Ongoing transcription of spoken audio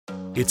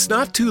It's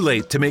not too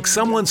late to make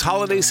someone's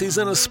holiday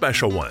season a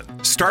special one.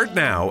 Start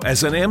now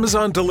as an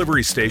Amazon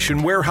Delivery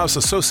Station warehouse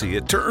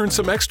associate to earn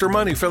some extra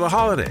money for the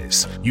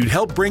holidays. You'd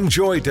help bring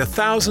joy to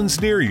thousands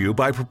near you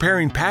by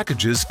preparing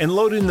packages and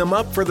loading them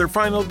up for their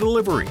final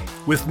delivery.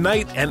 With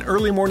night and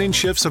early morning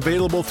shifts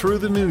available through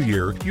the new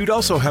year, you'd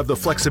also have the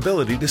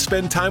flexibility to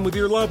spend time with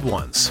your loved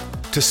ones.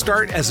 To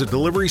start as a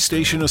delivery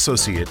station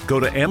associate,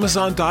 go to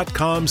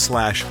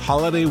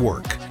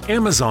amazon.com/holidaywork.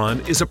 Amazon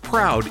is a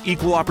proud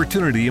equal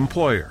opportunity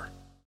employer.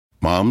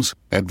 Moms,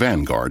 at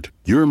Vanguard,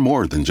 you're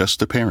more than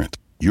just a parent.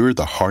 You're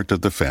the heart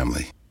of the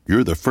family.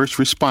 You're the first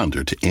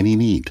responder to any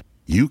need.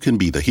 You can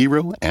be the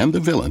hero and the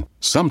villain,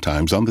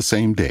 sometimes on the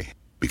same day,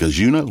 because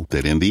you know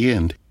that in the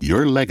end,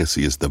 your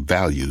legacy is the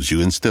values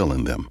you instill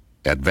in them.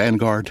 At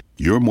Vanguard,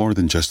 you're more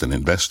than just an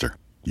investor.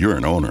 You're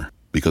an owner,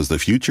 because the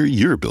future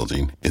you're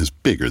building is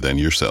bigger than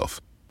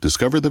yourself.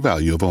 Discover the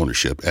value of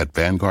ownership at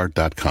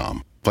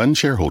Vanguard.com. Fund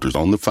shareholders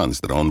own the funds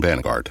that own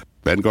Vanguard.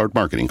 Vanguard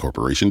Marketing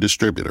Corporation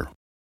Distributor.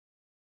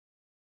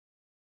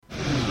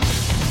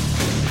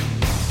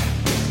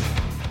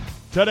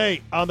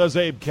 Today on the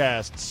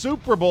CzabeCast,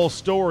 Super Bowl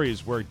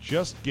stories where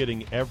just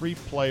getting every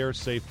player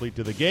safely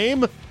to the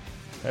game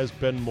has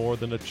been more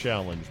than a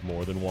challenge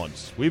more than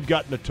once. We've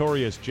got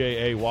Notorious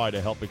J.A.Y. to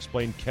help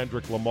explain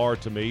Kendrick Lamar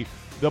to me,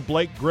 the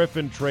Blake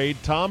Griffin trade,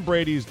 Tom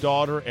Brady's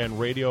daughter, and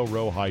Radio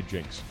Row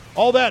hijinks.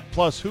 All that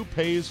plus who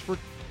pays for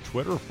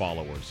Twitter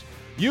followers.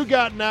 You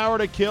got an hour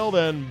to kill,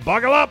 then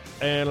buckle up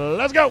and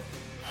let's go.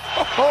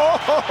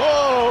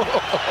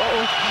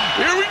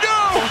 Here we go.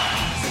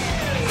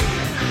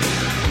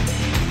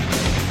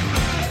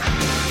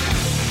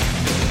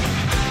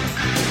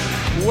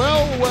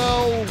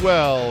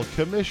 Well,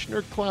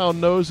 Commissioner Clown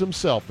knows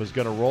himself is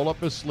going to roll up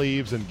his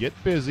sleeves and get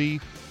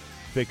busy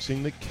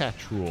fixing the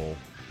catch rule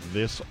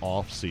this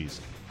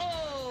offseason.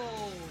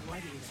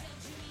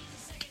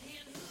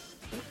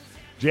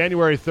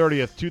 January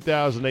 30th,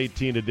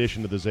 2018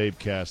 edition of the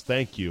CzabeCast.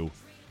 Thank you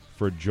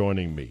for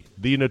joining me.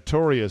 The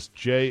Notorious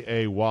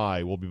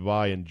J.A.Y. will be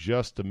by in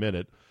just a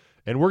minute,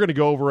 and we're going to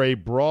go over a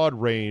broad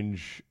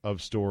range of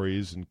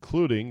stories,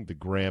 including the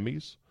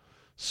Grammys,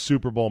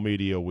 Super Bowl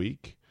Media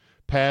Week,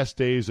 past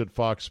days at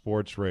Fox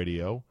Sports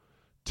Radio,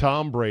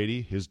 Tom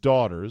Brady, his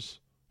daughter,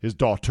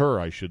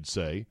 I should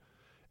say,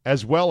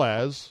 as well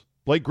as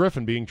Blake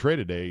Griffin being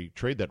traded, a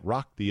trade that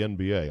rocked the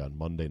NBA on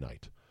Monday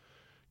night.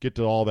 Get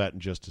to all that in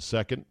just a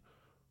second.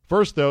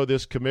 First, though,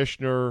 this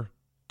Commissioner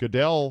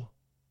Goodell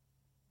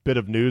bit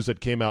of news that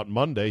came out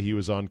Monday. He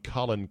was on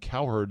Colin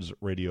Cowherd's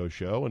radio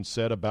show and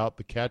said about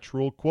the catch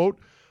rule, quote,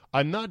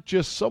 "I'm not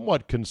just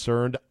somewhat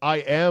concerned, I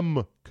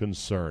am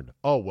concerned."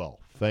 Oh,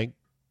 well, thank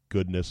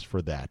goodness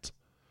for that.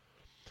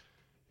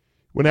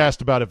 When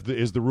asked about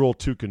is the rule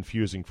too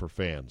confusing for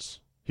fans,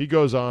 he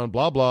goes on,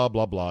 blah, blah,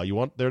 blah, blah. You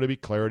want there to be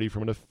clarity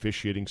from an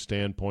officiating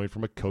standpoint,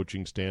 from a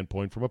coaching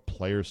standpoint, from a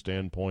player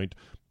standpoint,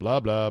 blah,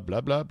 blah, blah,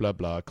 blah, blah,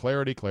 blah.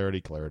 Clarity,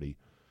 clarity, clarity.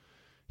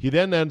 He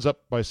then ends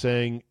up by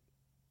saying,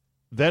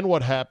 then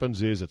what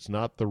happens is it's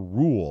not the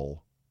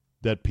rule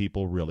that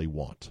people really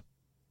want.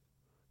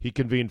 He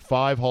convened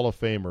 5 Hall of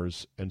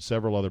Famers and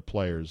several other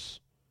players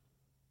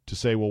to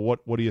say, well,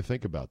 what do you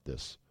think about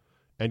this?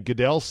 And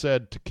Goodell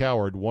said to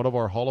Cowherd, one of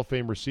our Hall of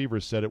Fame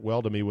receivers said it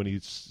well to me when he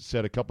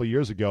said a couple of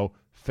years ago,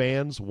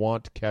 fans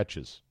want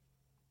catches.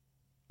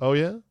 Oh,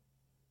 yeah?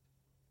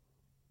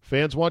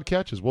 Fans want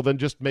catches. Well, then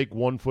just make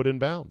 1 foot in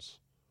bounds.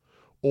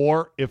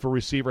 Or if a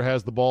receiver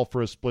has the ball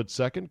for a split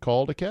second,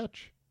 call it a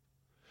catch.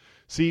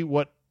 See,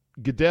 what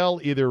Goodell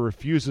either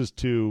refuses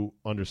to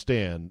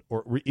understand,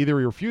 or either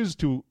he refuses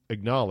to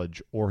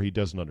acknowledge or he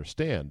doesn't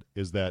understand,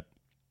 is that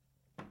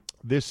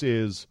this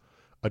is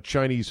a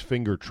Chinese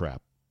finger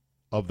trap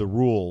of the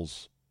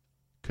rules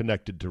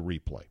connected to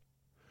replay.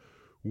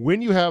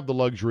 When you have the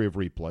luxury of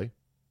replay,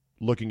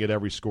 looking at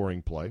every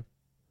scoring play,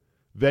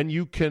 then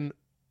you can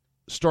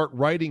start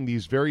writing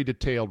these very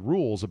detailed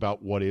rules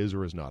about what is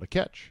or is not a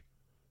catch.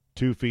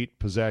 2 feet,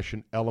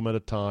 possession, element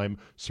of time,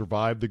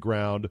 survive the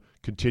ground,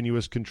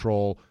 continuous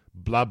control,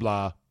 blah,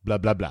 blah, blah,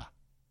 blah, blah.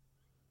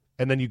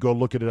 And then you go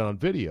look at it on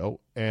video,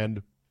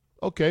 and,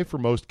 okay, for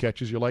most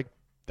catches, you're like,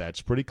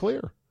 that's pretty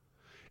clear.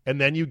 And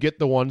then you get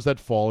the ones that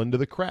fall into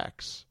the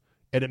cracks.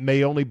 And it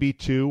may only be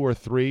 2 or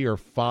 3 or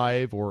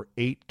 5 or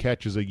 8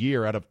 catches a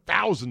year out of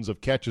thousands of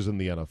catches in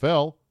the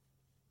NFL.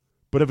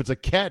 But if it's a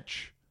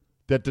catch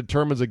that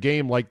determines a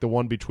game like the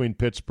one between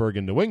Pittsburgh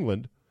and New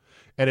England,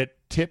 and it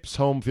tips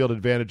home field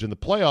advantage in the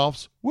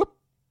playoffs, whoop,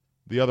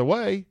 the other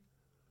way,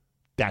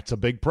 that's a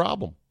big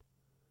problem.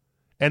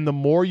 And the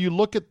more you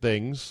look at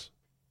things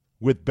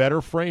with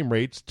better frame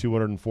rates,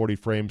 240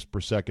 frames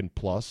per second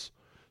plus,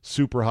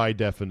 super high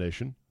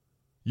definition,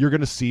 you're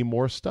going to see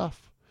more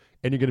stuff.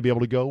 And you're going to be able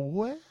to go,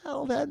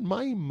 well, that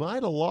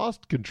might have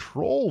lost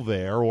control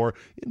there, or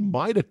it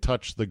might have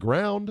touched the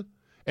ground.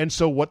 And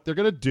so what they're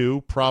going to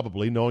do,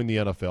 probably knowing the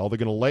NFL, they're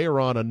going to layer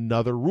on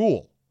another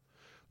rule.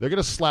 They're going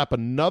to slap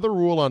another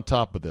rule on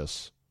top of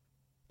this,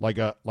 like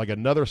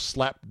another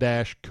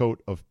slapdash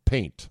coat of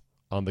paint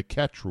on the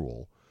catch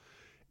rule.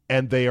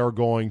 And they are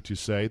going to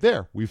say,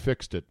 there, we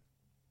fixed it.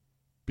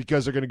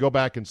 because they're going to go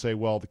back and say,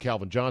 well, the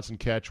Calvin Johnson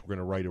catch, we're going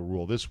to write a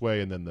rule this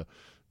way, and then the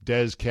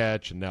Dez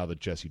catch, and now the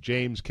Jesse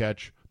James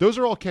catch. Those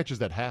are all catches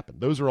that happen.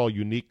 Those are all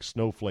unique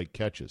snowflake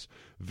catches.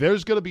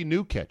 There's going to be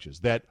new catches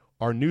that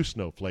are new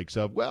snowflakes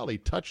of, well, he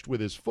touched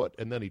with his foot,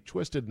 and then he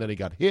twisted, and then he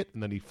got hit,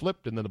 and then he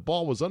flipped, and then the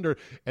ball was under,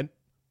 and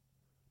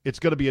it's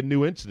going to be a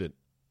new incident.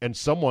 And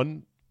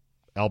someone,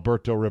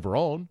 Alberto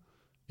Riveron,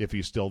 if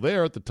he's still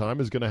there at the time,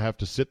 is going to have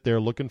to sit there,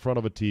 look in front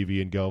of a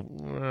TV, and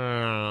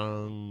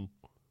go,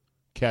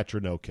 catch or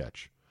no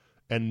catch.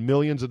 And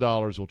millions of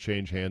dollars will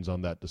change hands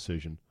on that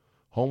decision.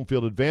 Home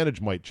field advantage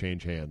might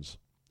change hands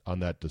on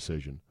that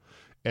decision.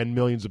 And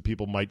millions of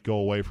people might go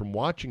away from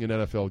watching an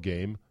NFL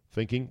game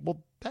thinking,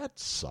 well, that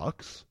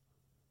sucks.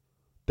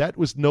 That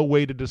was no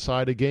way to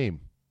decide a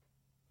game.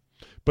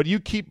 But you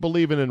keep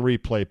believing in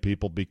replay,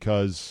 people,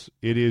 because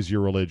it is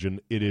your religion.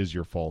 It is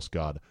your false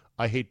god.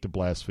 I hate to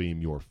blaspheme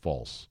your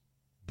false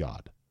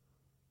god.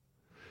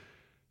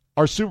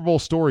 Our Super Bowl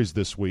stories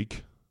this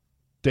week,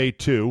 day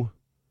 2.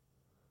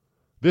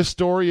 This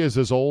story is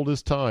as old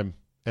as time,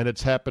 and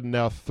it's happened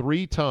now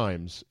 3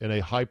 times in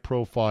a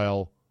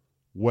high-profile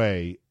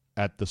way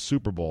at the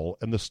Super Bowl.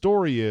 And the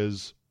story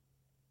is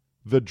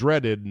the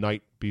dreaded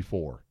night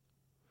before.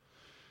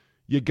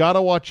 You got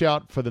to watch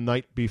out for the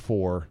night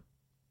before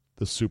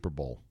the Super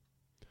Bowl.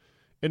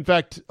 In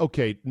fact,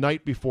 okay,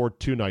 night before,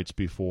 2 nights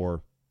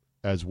before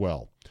as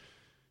well.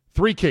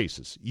 3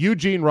 cases.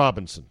 Eugene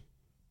Robinson.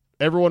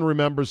 Everyone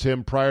remembers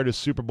him prior to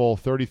Super Bowl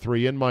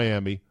 33 in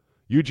Miami.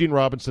 Eugene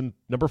Robinson,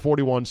 number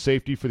 41,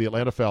 safety for the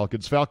Atlanta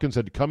Falcons. Falcons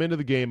had come into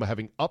the game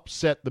having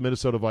upset the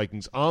Minnesota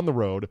Vikings on the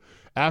road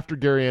after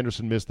Gary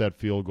Anderson missed that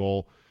field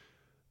goal.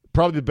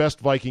 Probably the best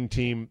Viking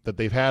team that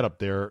they've had up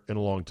there in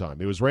a long time.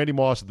 It was Randy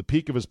Moss at the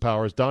peak of his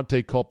powers.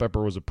 Dante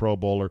Culpepper was a Pro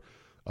Bowler.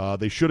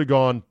 They should have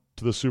gone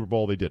to the Super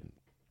Bowl. They didn't.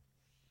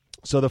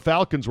 So the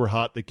Falcons were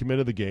hot. They came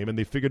into the game, and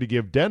they figured to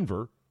give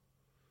Denver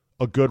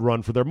a good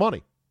run for their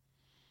money.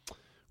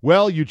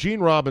 Well, Eugene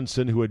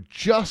Robinson, who had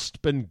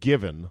just been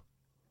given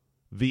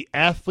the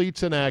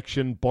Athletes in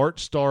Action Bart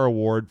Starr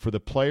Award for the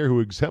player who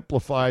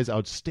exemplifies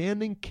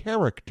outstanding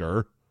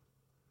character,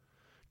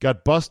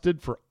 got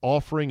busted for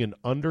offering an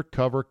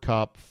undercover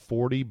cop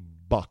 $40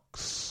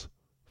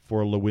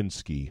 for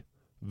Lewinsky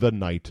the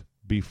night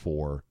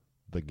before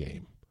the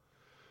game.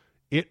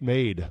 It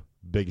made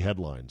big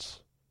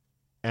headlines,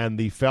 and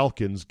the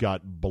Falcons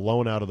got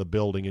blown out of the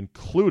building,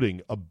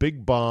 including a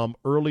big bomb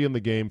early in the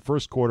game,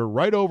 first quarter,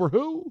 right over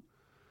who?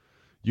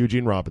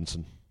 Eugene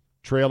Robinson.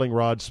 Trailing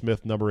Rod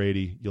Smith, number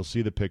 80. You'll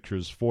see the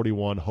pictures,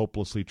 41,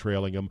 hopelessly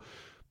trailing him.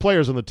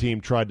 Players on the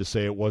team tried to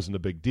say it wasn't a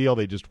big deal.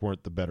 They just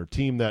weren't the better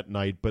team that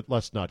night, but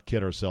let's not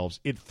kid ourselves.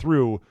 It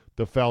threw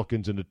the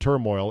Falcons into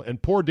turmoil,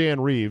 and poor Dan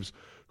Reeves,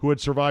 who had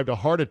survived a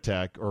heart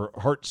attack, or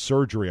heart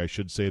surgery, I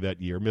should say, that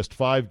year, missed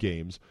 5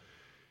 games,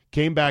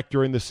 came back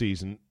during the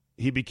season.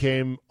 He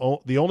became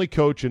the only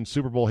coach in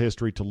Super Bowl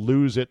history to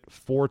lose it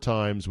 4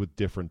 times with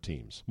different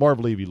teams. Marv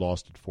Levy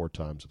lost it 4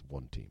 times with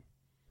one team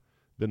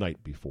the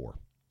night before.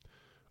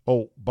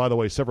 Oh, by the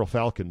way, several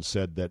Falcons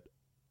said that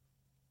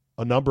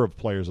a number of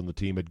players on the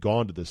team had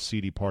gone to this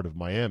seedy part of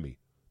Miami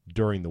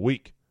during the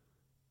week,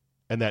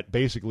 and that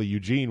basically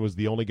Eugene was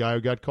the only guy who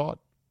got caught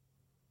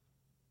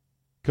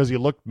because he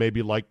looked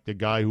maybe like the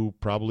guy who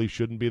probably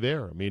shouldn't be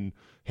there. I mean,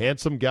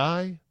 handsome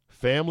guy,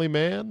 family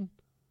man,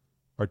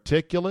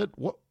 articulate.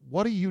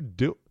 What do you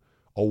do?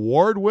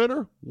 Award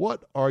winner?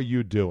 What are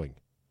you doing?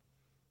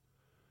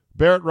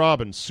 Barrett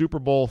Robbins, Super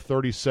Bowl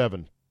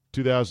 37,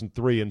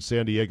 2003 in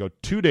San Diego,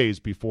 2 days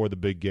before the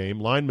big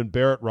game. Lineman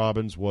Barrett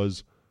Robbins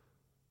was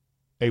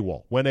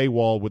AWOL, went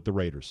AWOL with the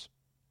Raiders.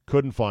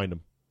 Couldn't find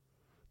him.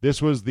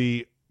 This was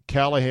the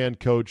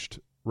Callahan-coached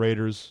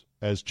Raiders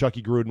as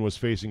Chucky Gruden was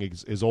facing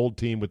his old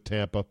team with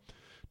Tampa.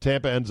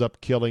 Tampa ends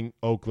up killing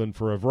Oakland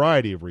for a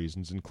variety of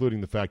reasons,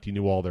 including the fact he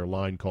knew all their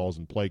line calls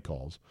and play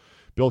calls.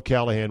 Bill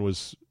Callahan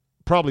was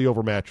probably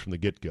overmatched from the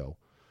get-go.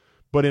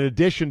 But in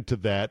addition to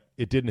that,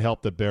 it didn't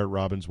help that Barrett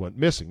Robbins went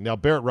missing. Now,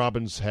 Barrett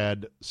Robbins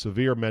had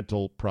severe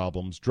mental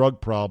problems,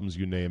 drug problems,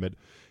 you name it.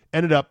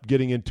 Ended up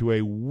getting into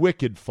a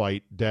wicked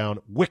fight down,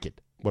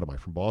 wicked, what am I,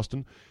 from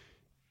Boston?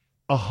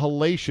 A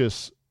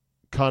hellacious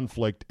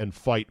conflict and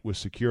fight with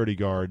security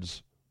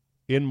guards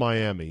in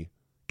Miami.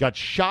 Got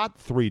shot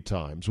 3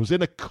 times, was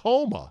in a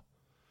coma.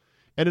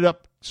 Ended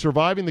up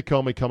surviving the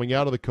coma, coming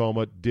out of the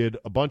coma, did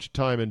a bunch of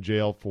time in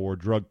jail for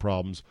drug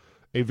problems.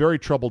 A very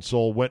troubled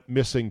soul, went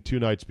missing 2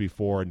 nights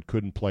before and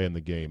couldn't play in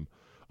the game.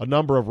 A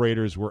number of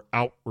Raiders were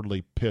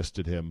outwardly pissed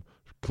at him,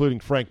 including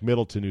Frank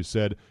Middleton, who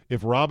said,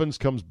 if Robbins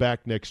comes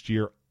back next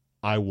year,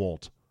 I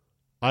won't.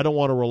 I don't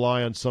want to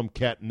rely on some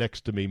cat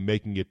next to me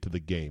making it to the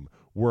game.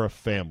 We're a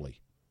family.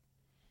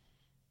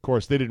 Of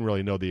course, they didn't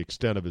really know the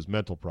extent of his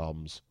mental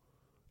problems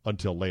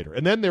until later.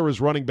 And then there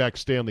was running back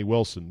Stanley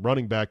Wilson,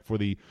 running back for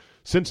the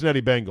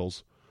Cincinnati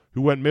Bengals,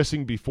 who went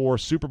missing before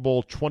Super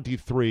Bowl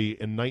 23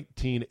 in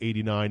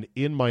 1989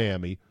 in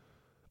Miami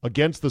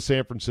against the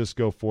San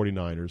Francisco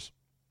 49ers.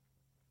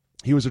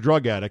 He was a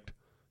drug addict,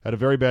 had a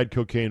very bad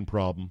cocaine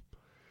problem,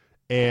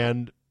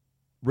 and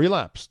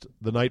relapsed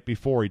the night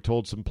before. He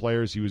told some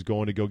players he was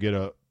going to go get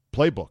a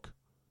playbook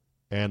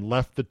and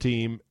left the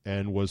team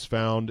and was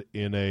found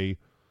in a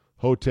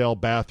hotel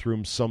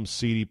bathroom, some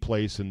seedy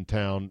place in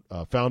town,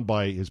 found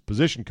by his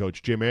position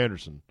coach, Jim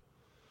Anderson,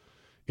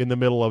 in the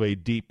middle of a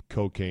deep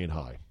cocaine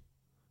high.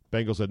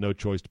 Bengals had no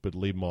choice but to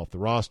leave him off the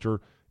roster,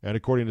 and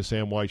according to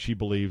Sam White, she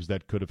believes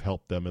that could have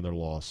helped them in their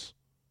loss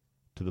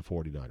to the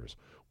 49ers.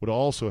 Would have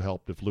also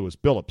helped if Lewis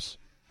Billups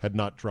had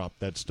not dropped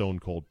that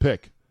stone-cold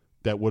pick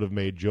that would have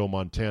made Joe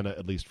Montana,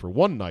 at least for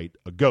one night,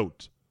 a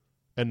GOAT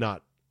and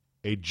not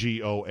a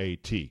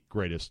GOAT,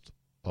 greatest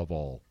of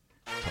all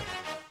time.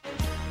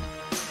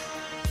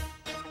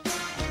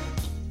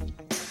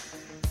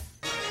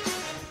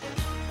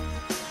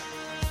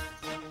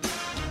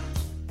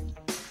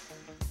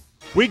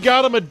 We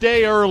got him a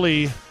day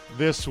early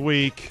this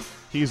week.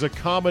 He's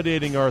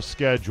accommodating our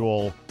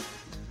schedule.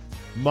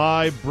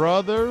 My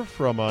brother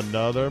from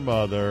another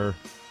mother,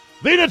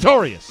 the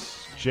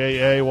notorious Jay.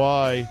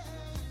 Hello,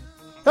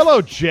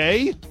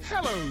 Jay.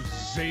 Hello,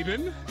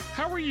 Zaben.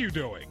 How are you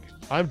doing?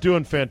 I'm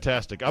doing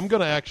fantastic. I'm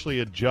going to actually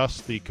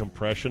adjust the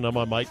compression on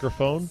my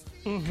microphone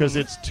because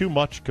it's too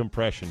much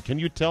compression. Can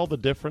you tell the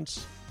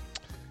difference?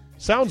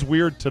 Sounds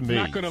weird to me.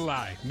 Not going to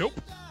lie. Nope.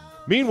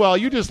 Meanwhile,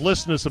 you just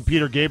listen to some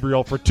Peter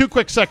Gabriel for 2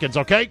 quick seconds,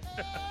 okay?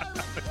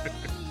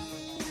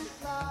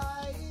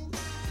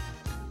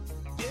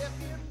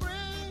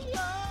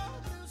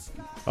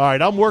 All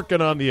right, I'm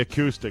working on the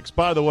acoustics.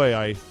 By the way,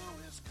 I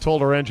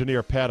told our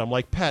engineer, Pat, I'm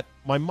like, Pat,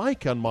 my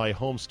mic on my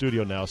home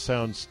studio now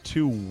sounds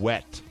too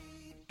wet.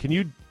 Can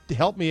you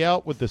help me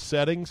out with the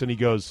settings? And he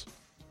goes,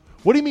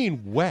 what do you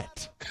mean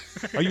wet?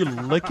 Are you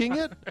licking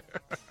it?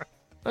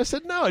 I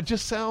said, no, it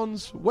just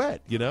sounds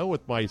wet,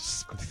 with my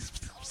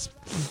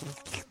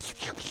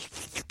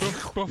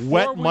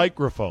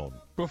microphone.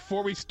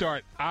 Before we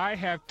start, I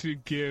have to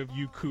give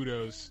you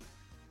kudos.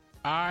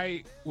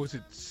 It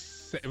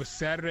was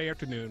Saturday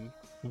afternoon,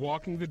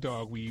 walking the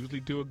dog. We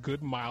usually do a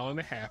good 1.5 miles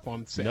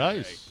on Saturday.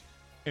 Nice.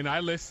 And I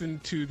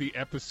listened to the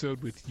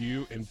episode with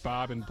you and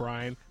Bob and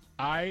Brian.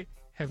 I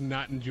have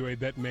not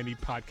enjoyed that many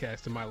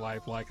podcasts in my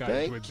life like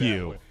I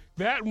enjoyed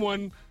that one. That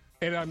one,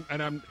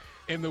 and I'm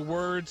in the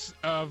words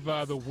of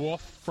the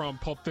wolf from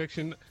Pulp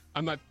Fiction,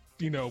 I'm not,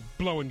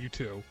 blowing you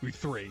two, we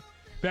three.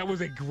 That was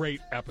a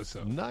great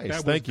episode.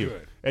 Nice, thank you.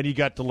 Good. And you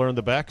got to learn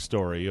the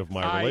backstory of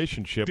my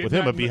relationship with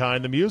him and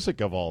behind the music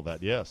of all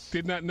that, yes.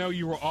 Did not know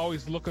you were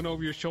always looking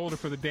over your shoulder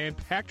for the Dan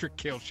Patrick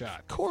kill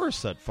shot. Of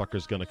course that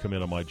fucker's going to come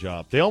in on my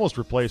job. They almost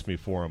replaced me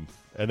for him.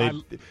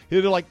 And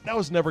they're like, that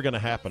was never going to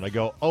happen. I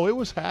go, oh, it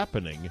was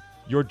happening.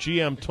 Your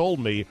GM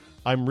told me,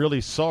 I'm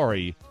really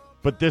sorry,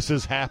 but this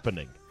is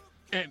happening.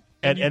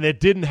 And it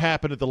didn't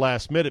happen at the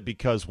last minute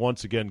because,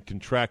 once again,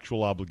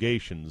 contractual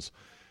obligations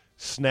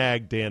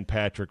snagged Dan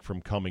Patrick from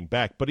coming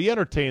back. But he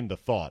entertained the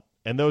thought,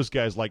 and those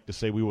guys like to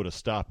say we would have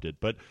stopped it.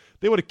 But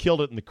they would have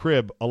killed it in the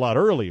crib a lot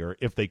earlier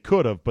if they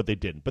could have, but they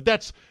didn't. But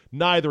that's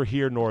neither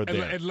here nor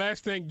there. And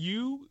last thing,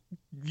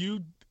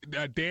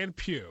 Dan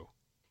Pugh,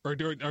 or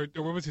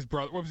what was his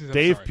brother? What was his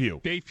Dave Pugh.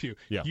 Dave Pugh.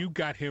 Yeah. You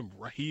got him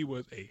right. He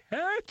was a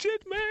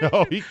hatchet man.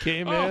 Oh, he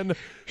came in.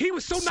 He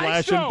was so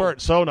nice. Slash and burn.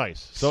 So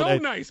nice. So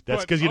nice.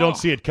 That's because you don't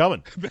see it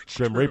coming. That's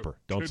Grim true. Reaper.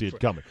 Don't see it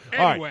coming.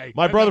 Anyway, all right.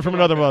 My brother from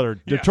another mother,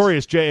 yes.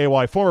 notorious Jay,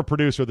 former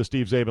producer of the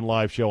Steve Zabin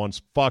Live Show on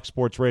Fox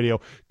Sports Radio,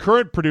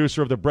 current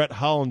producer of the Brett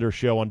Hollander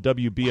Show on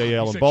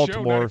WBAL in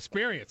Baltimore.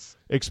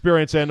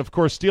 Experience, and, of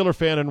course, Steeler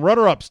fan and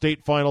runner-up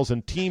state finals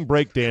and team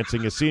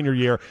breakdancing his senior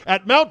year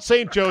at Mount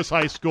St. Joe's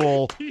High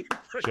School,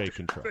 Jay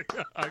Control.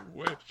 I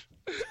wish.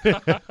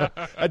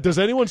 Does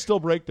anyone still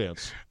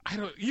breakdance? I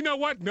don't. You know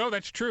what? No,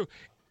 that's true.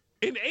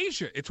 In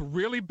Asia, it's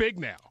really big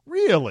now.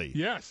 Really?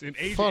 Yes, in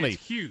Asia, Funny.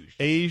 It's huge.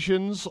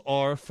 Asians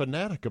are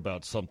fanatic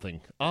about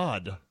something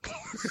odd.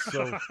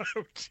 So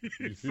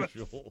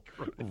usual.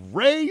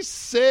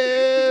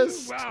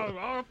 Racist. Wow,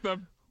 off the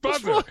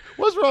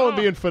What's wrong with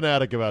being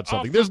fanatic about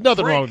something? There's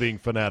nothing wrong with being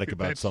fanatic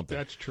about something.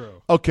 That's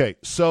true. Okay,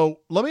 so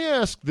let me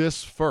ask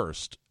this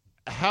first.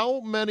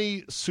 How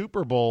many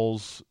Super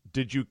Bowls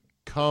did you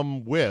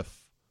come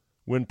with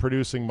when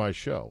producing my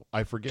show?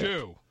 I forget.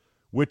 2.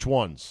 Which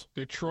ones?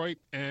 Detroit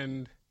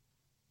and...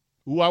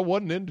 Ooh, I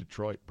wasn't in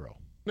Detroit, bro.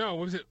 No,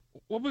 what was it?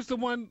 What was the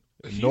one?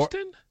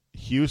 Houston?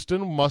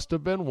 Houston must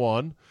have been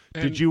one.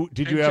 And, did you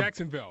have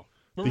Jacksonville?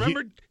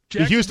 Remember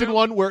the Houston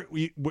one where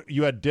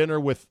you had dinner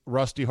with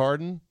Rusty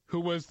Harden? Who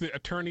was the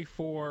attorney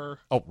for...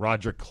 Oh,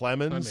 Roger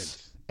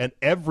Clemens. And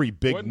every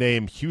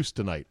big-name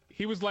Houstonite.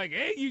 He was like,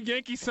 hey, you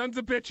Yankee sons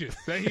of bitches.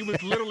 He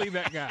was literally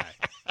that guy.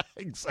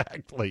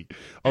 Exactly.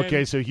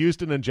 Okay, so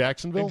Houston and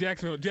Jacksonville?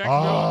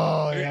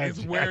 Jacksonville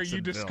is where you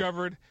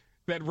discovered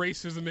that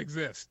racism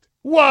exists.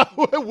 Whoa,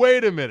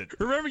 wait a minute.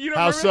 Remember? You don't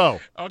How remember? so?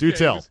 Okay, Do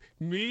tell.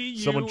 Me, you,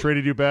 someone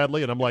treated you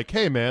badly, and I'm like,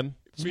 hey, man,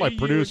 this is my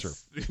producer.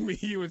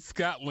 You and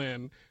Scott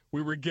Lynn,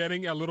 we were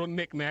getting a little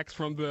knicknacks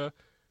from the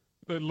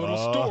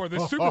little store,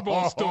 the Super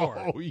Bowl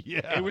store. Oh,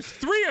 yeah. It was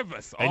 3 of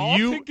us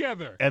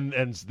together.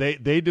 And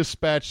they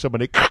dispatched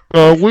somebody.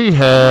 We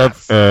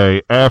have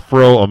a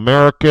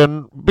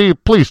Afro-American.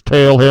 Please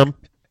tail him.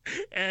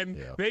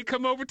 And they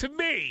come over to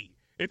me.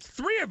 It's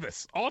 3 of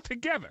us all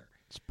together.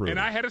 It's brutal. And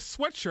I had a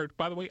sweatshirt.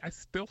 By the way, I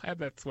still have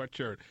that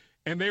sweatshirt.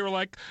 And they were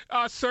like,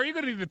 sir, you're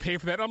going to need to pay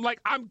for that. I'm like,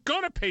 I'm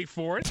going to pay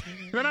for it.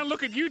 And then I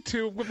look at you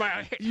two with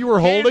my You were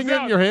holding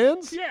it in your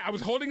hands? Yeah, I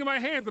was holding it in my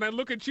hands. And I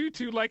look at you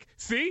two like,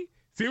 see?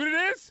 See what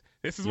it is?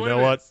 This is you what know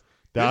it what? is.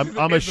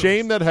 I'm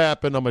ashamed that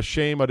happened. I'm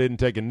ashamed I didn't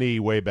take a knee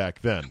way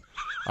back then.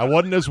 I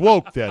wasn't as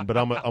woke then, but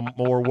I'm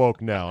more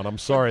woke now, and I'm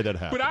sorry that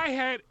happened.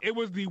 But it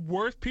was the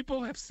worst.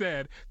 People have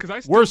said,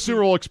 worst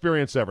Super Bowl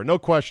experience ever. No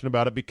question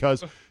about it,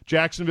 because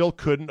Jacksonville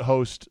couldn't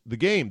host the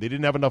game. They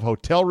didn't have enough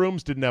hotel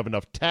rooms, didn't have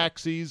enough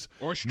taxis.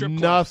 Or strip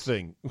clubs.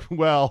 Nothing.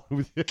 Well,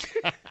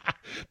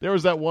 there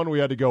was that one we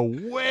had to go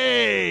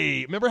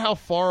way. Remember how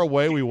far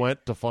away we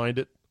went to find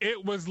it?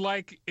 It was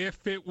like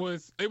it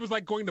was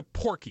like going to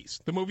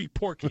Porky's, the movie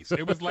Porky's.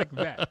 It was like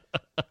that.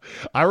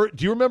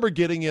 Do you remember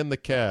getting in the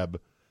cab?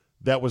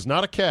 That was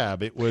not a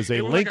cab. It was a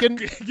Lincoln.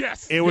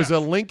 It was a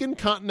Lincoln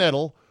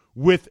Continental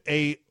with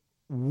a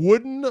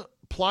wooden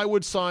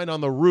plywood sign on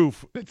the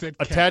roof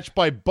attached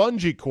by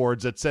bungee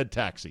cords that said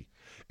taxi.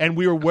 And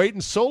we were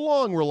waiting so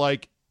long, we're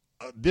like,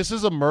 this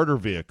is a murder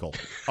vehicle.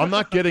 I'm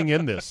not getting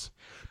in this.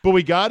 But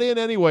we got in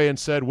anyway and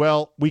said,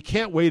 well, we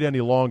can't wait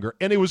any longer.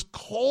 And it was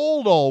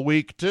cold all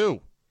week,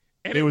 too.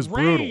 And it was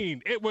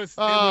rained. Brutal. It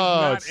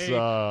sucked.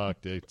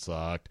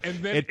 And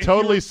then it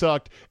totally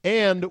sucked.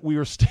 And we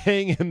were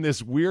staying in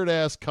this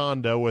weird-ass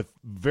condo with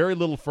very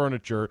little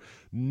furniture,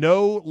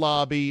 no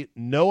lobby,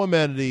 no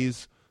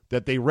amenities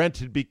that they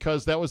rented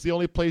because that was the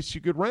only place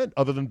you could rent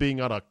other than being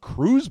on a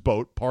cruise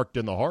boat parked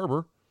in the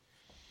harbor.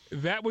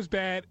 That was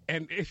bad.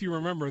 And if you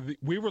remember,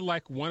 we were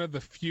like one of the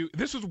few –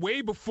 this was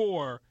way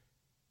before –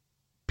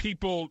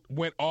 people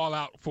went all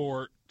out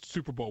for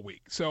Super Bowl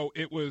week. So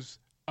it was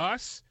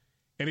us,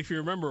 and if you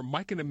remember,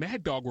 Mike and the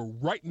Mad Dog were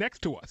right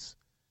next to us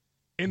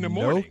in the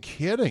morning. No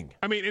kidding.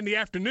 I mean, in the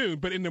afternoon,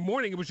 but in the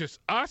morning it was just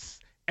us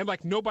and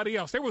like nobody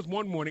else. There was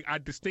one morning I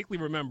distinctly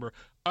remember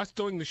us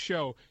doing the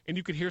show, and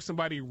you could hear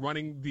somebody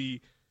running the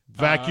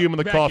vacuum and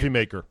the coffee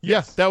maker.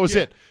 Yes, that was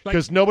it.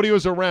 Because nobody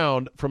was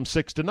around from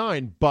 6 to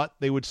 9, but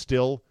they would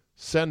still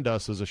send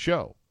us as a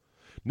show.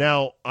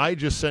 Now, I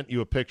just sent you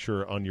a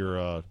picture on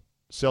your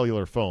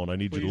cellular phone. I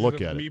need you to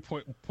look at it.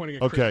 Pointing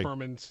at Chris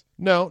Berman's.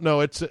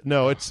 No. It's.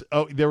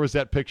 Oh, there was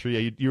that picture.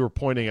 Yeah, you were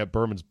pointing at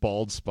Berman's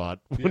bald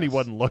spot when he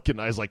wasn't looking.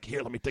 I was like,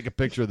 here, let me take a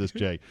picture of this,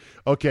 Jay.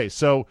 Okay,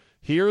 so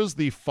here's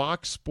the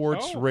Fox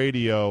Sports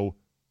Radio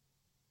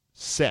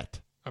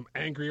set. I'm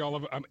angry.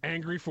 I'm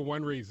angry for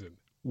one reason.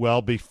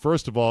 Well,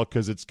 first of all,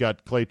 because it's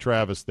got Clay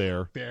Travis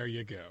there. There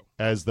you go.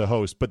 As the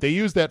host, but they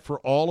use that for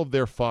all of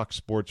their Fox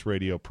Sports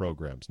Radio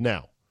programs.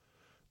 Now,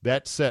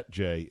 that set,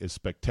 Jay, is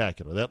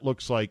spectacular. That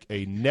looks like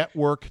a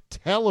network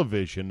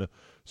television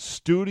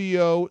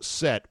studio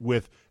set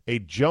with a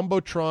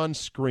Jumbotron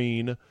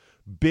screen,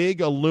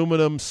 big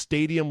aluminum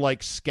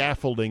stadium-like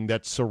scaffolding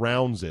that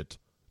surrounds it.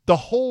 The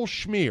whole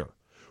schmear.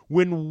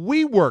 When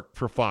we worked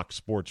for Fox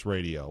Sports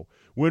Radio,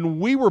 when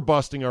we were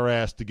busting our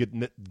ass to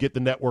get the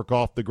network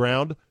off the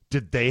ground,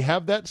 did they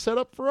have that set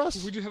up for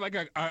us? We just had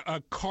like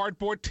a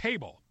cardboard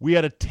table. We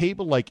had a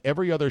table like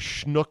every other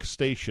schnook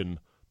station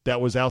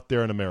that was out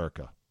there in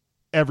America.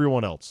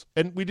 Everyone else.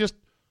 And we just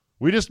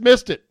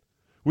missed it.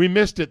 We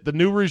missed it. The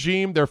new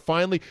regime,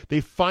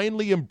 they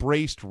finally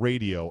embraced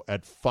radio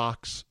at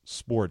Fox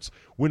Sports.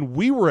 When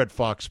we were at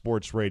Fox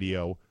Sports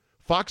Radio,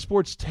 Fox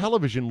Sports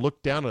Television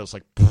looked down at us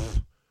like, pfft.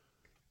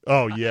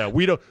 Oh yeah,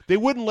 they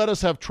wouldn't let us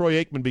have Troy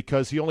Aikman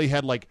because he only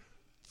had like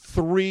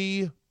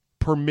 3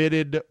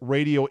 permitted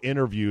radio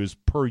interviews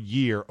per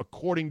year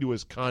according to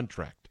his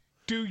contract.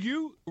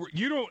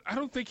 I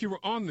don't think you were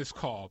on this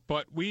call,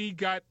 but we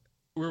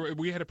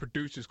had a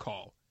producer's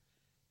call,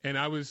 and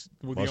I was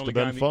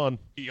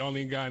the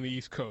only guy on the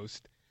East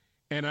Coast,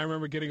 and I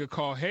remember getting a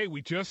call. Hey,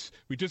 we just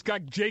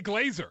got Jay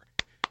Glazer,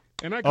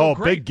 and I go,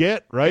 great. Big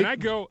get, right? And I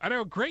go,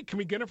 great. Can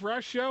we get him for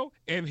our show?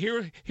 And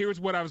here's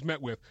what I was met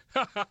with.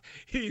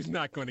 He's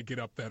not going to get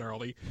up that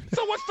early.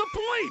 So what's the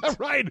point?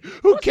 Right?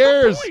 Who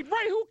cares?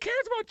 Right? Who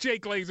cares about Jay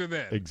Glazer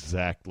then?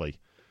 Exactly.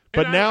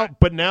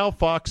 But now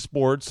Fox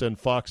Sports and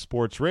Fox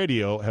Sports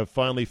Radio have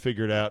finally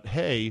figured out,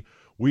 hey,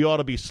 we ought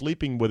to be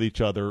sleeping with each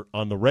other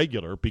on the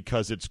regular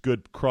because it's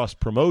good cross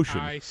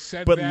promotion. I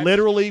said but that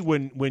literally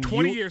when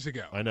 20 years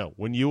ago. I know.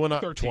 When you and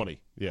I 13.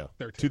 20. Yeah.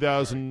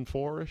 2004-ish.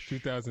 2004-ish?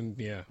 2000,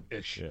 yeah,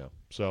 ish. Yeah.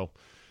 So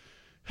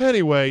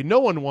anyway, no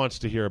one wants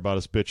to hear about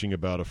us bitching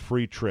about a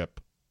free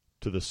trip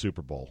to the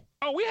Super Bowl.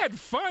 Oh, we had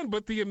fun,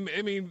 but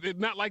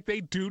not like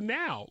they do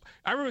now.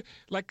 I remember,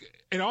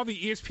 and all the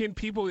ESPN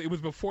people, it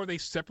was before they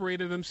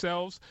separated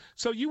themselves,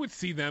 so you would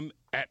see them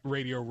at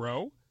Radio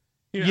Row.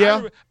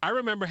 I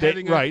remember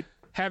having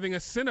a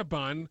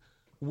Cinnabon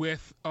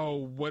with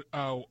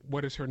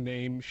what is her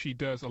name? She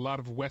does a lot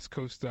of West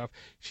Coast stuff.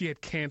 She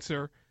had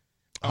cancer.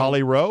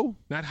 Holly Rowe?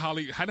 Not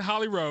Holly. Had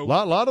Holly Rowe. A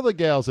lot of the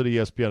gals at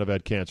ESPN have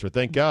had cancer.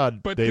 Thank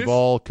God. But they've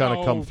all kind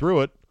of come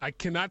through it. I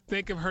cannot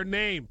think of her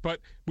name, but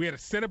we had a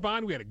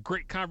Cinnabon. We had a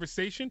great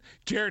conversation.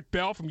 Jarrett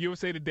Bell from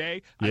USA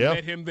Today. I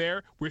met him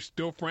there. We're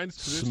still friends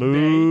to this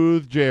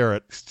Smooth day.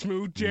 Jarrett.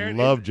 Smooth Jarrett.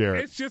 Love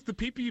Jarrett. It's just the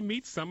people you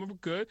meet. Some of them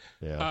good.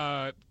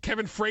 Yeah.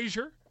 Kevin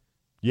Frazier.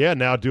 Yeah,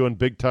 now doing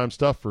big-time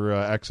stuff for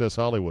Access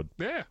Hollywood.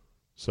 Yeah.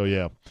 So,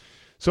 yeah.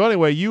 So,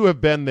 anyway, you have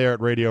been there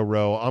at Radio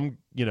Row.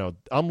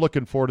 I'm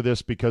looking forward to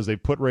this because they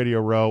put Radio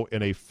Row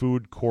in a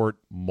food court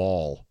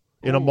mall.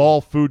 In a mall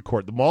food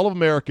court. The Mall of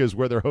America is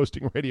where they're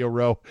hosting Radio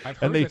Row. I've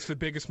heard it's the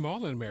biggest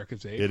mall in America,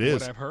 Zabe. It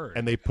is. What I've heard.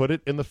 And they put it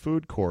in the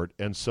food court.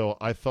 And so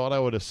I thought I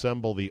would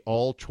assemble the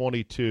all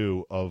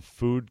 22 of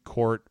food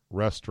court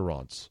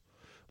restaurants.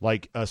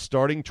 Like a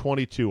starting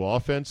 22,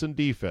 offense and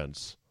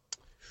defense,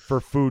 for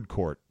food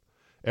court.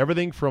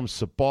 Everything from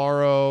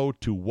Sbarro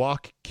to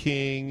Wok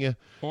King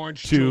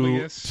Orange to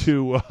Julius.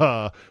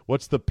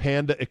 What's the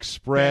Panda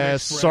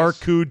Express,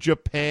 Sarku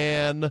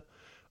Japan,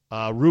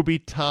 Ruby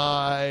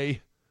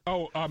Thai.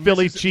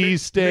 Philly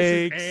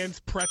cheesesteaks. Mrs. Ann's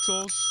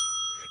pretzels.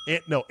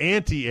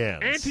 Auntie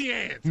Ann's. Auntie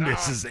Ann's.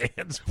 Mrs.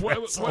 Ann's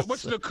pretzels.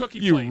 What's the cookie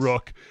you place? You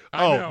rook.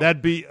 Know.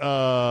 That'd be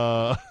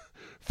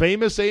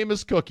Famous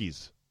Amos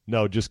Cookies.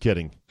 No, just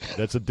kidding.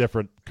 That's a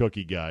different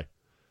cookie guy.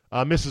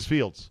 Mrs.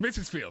 Fields.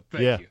 Mrs. Fields.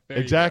 Thank you. There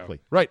exactly.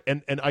 You right.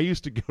 And I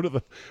used to go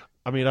to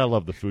I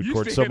love the food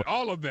court so much.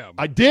 all of them.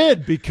 I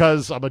did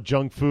because I'm a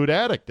junk food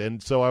addict.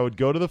 And so I would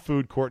go to the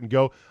food court and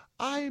go,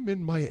 I'm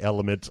in my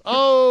element.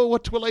 Oh,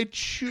 what will I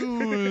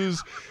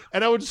choose?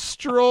 And I would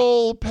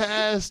stroll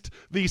past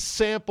the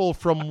sample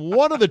from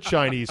one of the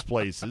Chinese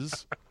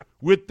places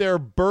with their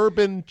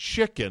bourbon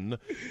chicken.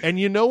 And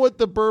you know what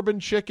the bourbon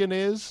chicken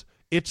is?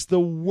 It's the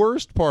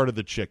worst part of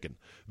the chicken.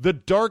 The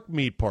dark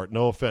meat part,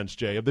 no offense,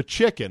 Jay, of the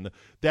chicken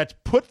that's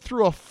put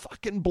through a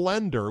fucking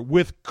blender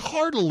with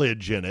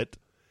cartilage in it.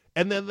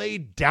 And then they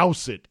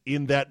douse it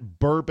in that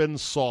bourbon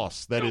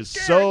sauce that is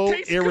so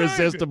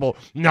irresistible.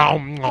 No,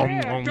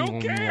 don't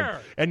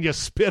care. And you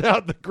spit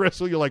out the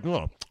gristle. You're like,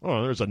 oh,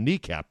 there's a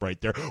kneecap right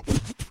there.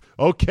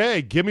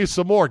 Okay, give me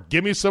some more.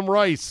 Give me some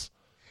rice.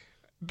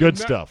 Good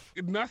stuff.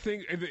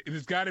 Nothing.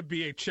 There's got to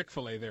be a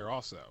Chick-fil-A there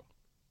also.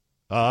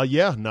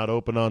 Yeah, not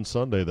open on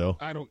Sunday though.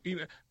 I don't.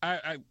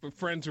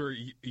 Friends were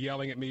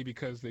yelling at me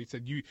because they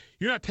said you're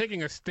not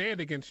taking a stand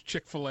against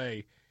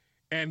Chick-fil-A.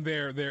 And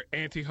they're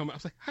anti-home. I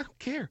was like, I don't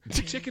care.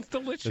 The chicken's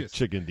delicious. The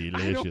chicken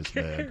delicious,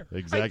 man.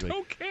 Exactly. I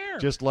don't care.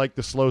 Just like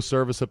the slow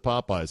service at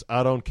Popeyes.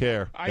 I don't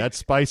care. That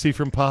spicy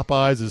from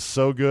Popeyes is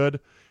so good.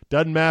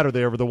 Doesn't matter.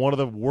 They are one of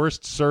the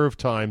worst serve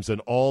times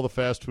in all the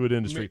fast food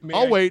industry.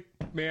 I'll wait.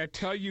 May I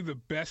tell you the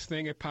best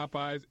thing at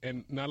Popeyes?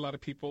 And not a lot of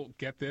people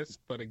get this,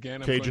 but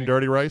again, Cajun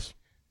dirty rice?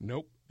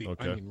 Nope. The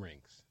onion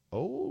rings.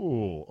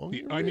 Oh,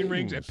 onion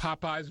rings at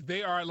Popeyes.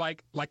 They are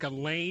like a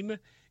Lane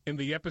in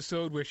the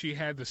episode where she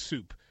had the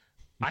soup.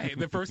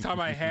 The first time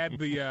I had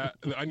the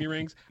onion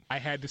rings, I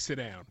had to sit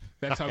down.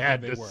 That's how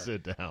good they were.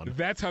 Sit down.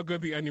 That's how good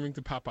the onion rings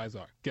at Popeyes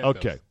are.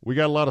 Okay, we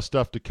got a lot of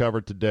stuff to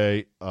cover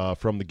today.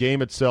 From the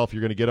game itself,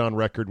 you're going to get on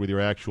record with your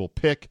actual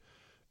pick,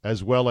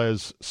 as well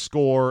as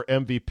score,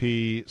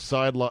 MVP,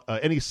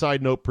 any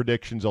side note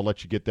predictions. I'll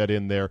let you get that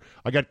in there.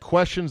 I got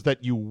questions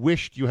that you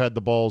wished you had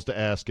the balls to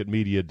ask at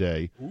Media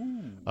Day,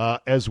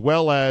 as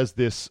well as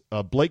this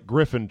Blake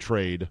Griffin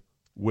trade,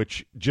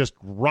 which just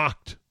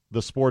rocked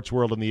the sports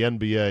world and the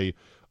NBA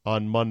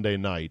on Monday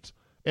night,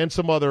 and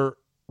some other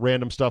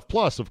random stuff,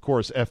 plus, of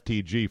course,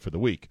 FTG for the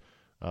week.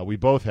 We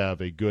both have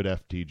a good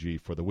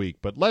FTG for the week,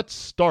 but let's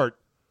start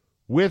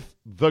with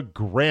the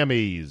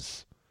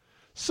Grammys.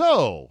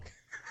 So,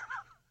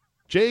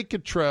 Jay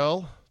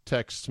Cottrell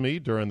texts me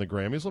during the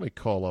Grammys. Let me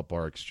call up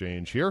our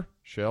exchange here,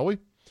 shall we,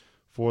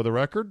 for the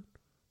record?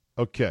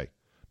 Okay.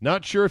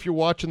 Not sure if you're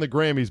watching the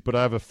Grammys, but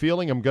I have a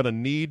feeling I'm going to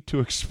need to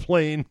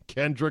explain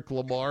Kendrick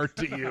Lamar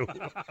to you.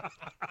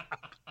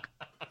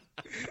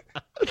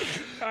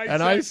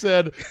 I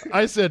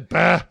said,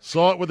 bah,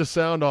 saw it with the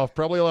sound off.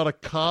 Probably a lot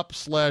of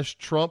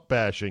cop/Trump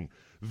bashing.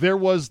 There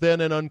was then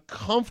an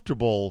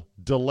uncomfortable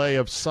delay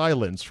of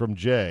silence from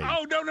Jay.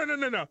 Oh,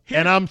 no.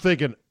 And I'm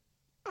thinking,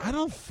 I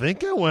don't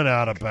think I went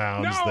out of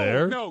bounds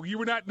there. No, you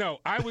were not. No,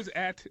 I was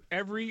at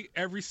every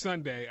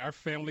Sunday, our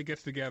family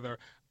gets together,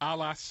 a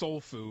la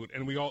soul food,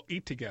 and we all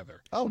eat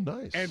together. Oh,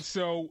 nice. And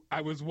so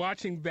I was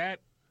watching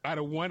that out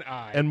of one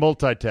eye. And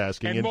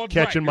multitasking and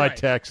catching my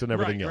texts and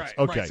everything else.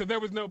 Okay. Right. So there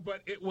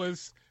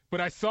was but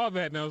I saw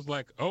that and I was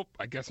like, oh,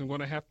 I guess I'm going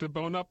to have to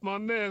bone up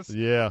on this.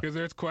 Yeah. Because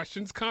there's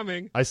questions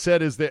coming. I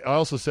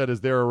also said,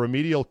 is there a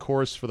remedial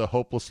course for the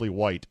hopelessly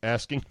white?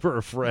 Asking for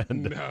a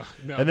friend.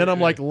 No. And then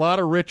I'm like, a lot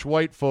of rich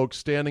white folks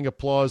standing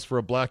applause for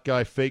a black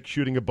guy fake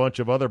shooting a bunch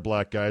of other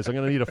black guys. I'm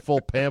going to need a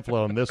full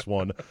pamphlet on this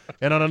one.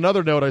 And on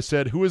another note, I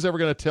said, who is ever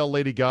going to tell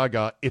Lady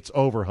Gaga, it's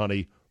over,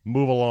 honey,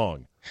 move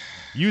along?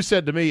 You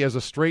said to me, as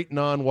a straight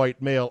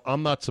non-white male,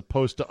 I'm not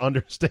supposed to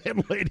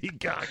understand Lady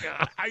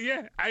Gaga.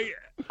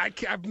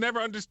 I've never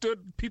understood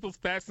people's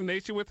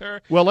fascination with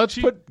her. Well, let's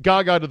put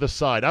Gaga to the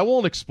side. I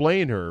won't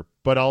explain her,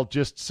 but I'll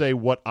just say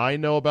what I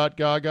know about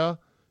Gaga.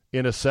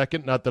 in a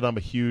second. Not that I'm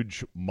a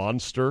huge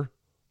monster,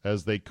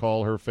 as they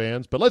call her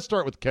fans. But let's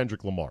start with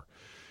Kendrick Lamar.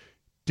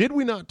 Did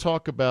we not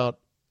talk about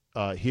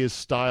his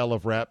style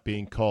of rap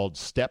being called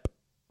step?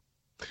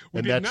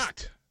 We did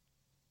not.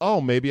 Oh,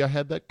 maybe I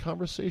had that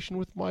conversation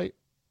with my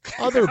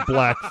other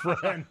black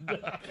friend.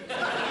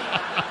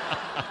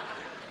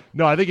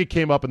 No, I think it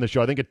came up in the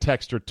show. I think a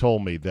texter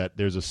told me that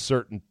there's a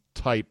certain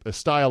a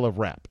style of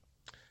rap.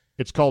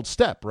 It's called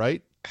step,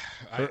 right?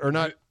 Or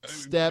not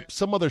step,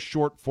 some other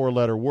short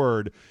four-letter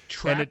word.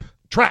 Trap?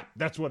 Trap,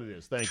 that's what it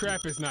is. Thank you.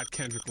 Trap is not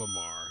Kendrick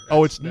Lamar.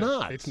 It's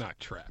not? It's not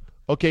trap.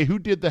 Okay, who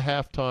did the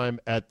halftime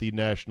at the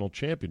national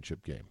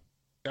championship game?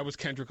 That was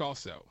Kendrick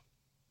also.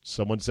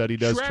 Someone said he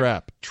does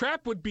trap.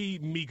 Trap would be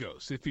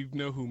Migos, if you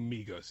know who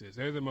Migos is.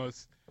 They're the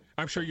most –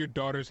 I'm sure your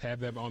daughters have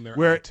them on their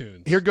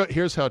iTunes.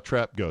 Here's how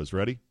trap goes.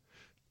 Ready?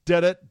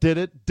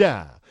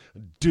 Da-da-da-da-da.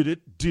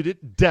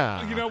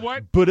 Do-da-do-da-da. You know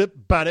what?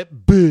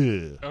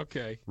 Ba-da-ba-da-boo.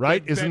 Okay.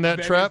 Right? Isn't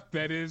that trap?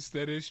 That is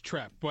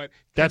trap. But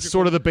that's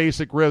sort of the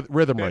basic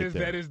rhythm right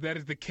there. That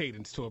is the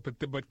cadence to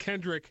it. But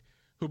Kendrick,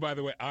 who, by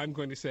the way, I'm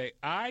going to say,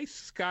 I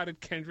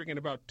scouted Kendrick in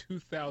about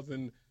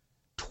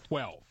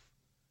 2012.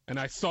 And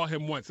I saw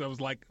him once. I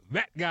was like,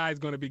 that guy's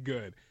going to be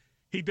good.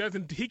 He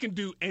can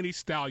do any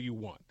style you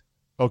want.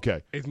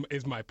 Okay.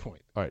 Is my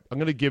point. All right. I'm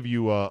going to give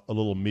you a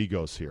little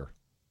Migos here.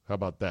 How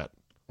about that?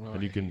 Oh,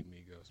 and you can hate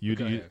Migos.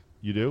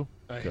 You do?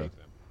 I hate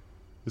them.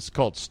 This is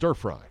called stir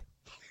fry.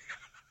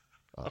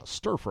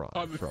 Stir fry.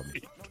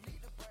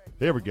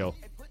 There we go.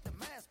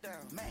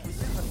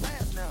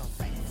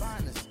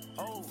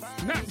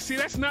 See,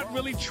 that's not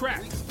really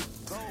trap.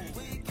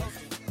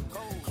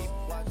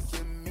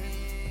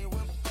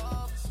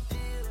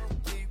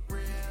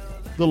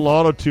 Little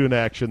auto-tune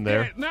action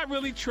there. Yeah, not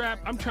really trap.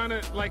 I'm trying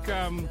to,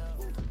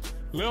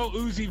 Lil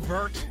Uzi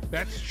Vert.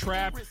 That's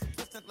trap.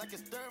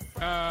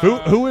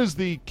 Who is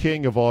the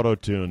king of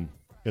auto-tune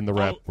in the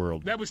rap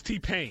world? That was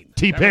T-Pain.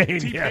 T-Pain,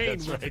 T-Pain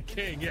was the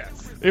king,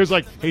 yes. It was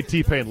like, hey,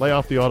 T-Pain, lay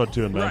off the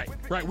auto-tune, man.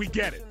 Right, we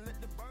get it.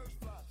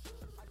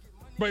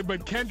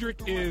 But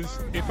Kendrick is,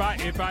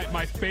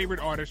 my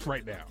favorite artist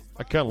right now.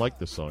 I kind of like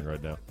this song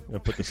right now. I'm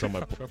going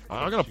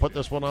to put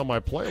this one on my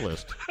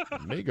playlist.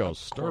 Migos,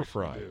 Stir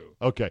Fry.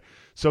 Okay,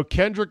 so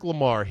Kendrick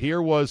Lamar,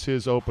 here was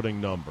his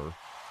opening number,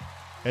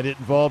 and it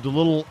involved a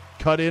little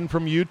cut-in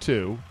from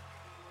U2,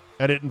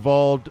 and it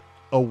involved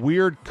a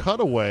weird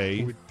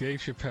cutaway. With Dave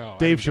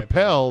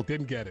Chappelle.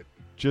 Didn't get it.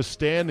 Just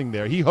standing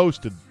there. He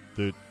hosted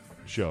the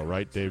show,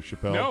 right, Dave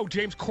Chappelle? No,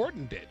 James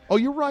Corden did. Oh,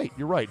 you're right.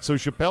 So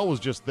Chappelle was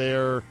just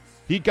there.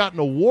 He got an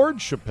award,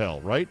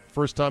 Chappelle, right?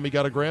 First time he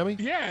got a Grammy?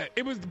 Yeah,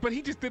 it was, but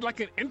he just did like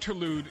an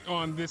interlude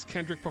on this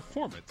Kendrick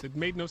performance. It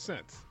made no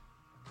sense.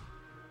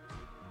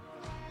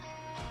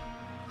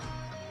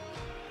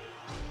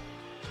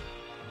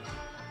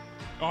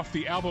 Off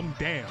the album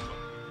Damn,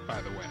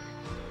 by the way.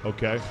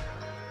 Okay.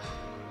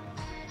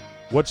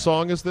 What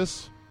song is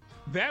this?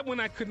 That one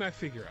I could not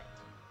figure out.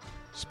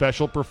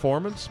 Special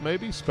performance,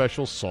 maybe?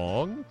 Special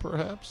song,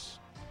 perhaps?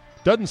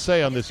 Doesn't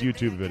say on this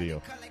YouTube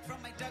video.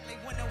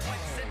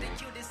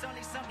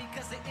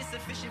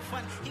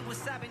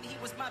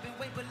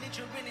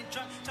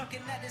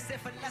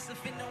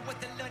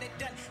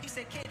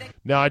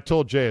 Now, I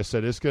told Jay, I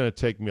said, it's going to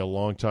take me a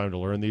long time to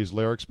learn these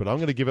lyrics, but I'm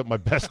going to give it my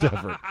best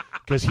effort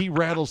because he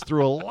rattles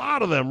through a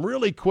lot of them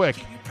really quick.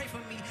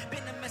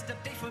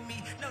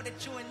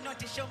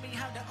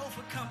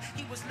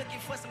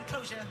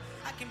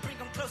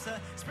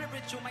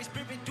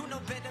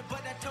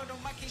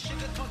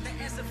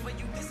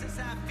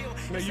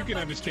 Now, you can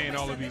understand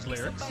all of these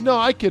lyrics. No,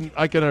 I can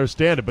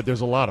understand it, but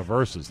there's a lot of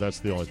verses. That's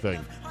the only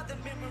thing.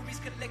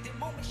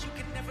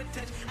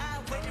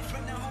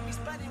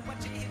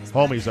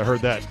 Homies, I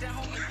heard that.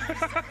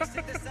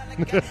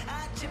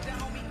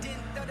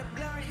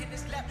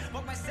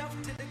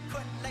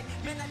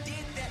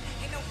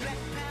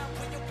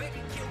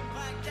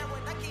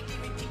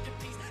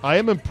 I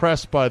am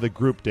impressed by the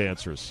group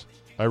dancers.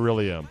 I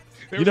really am.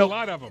 There's a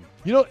lot of them.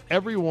 You know,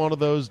 every one of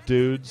those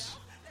dudes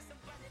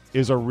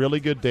is a really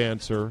good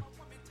dancer,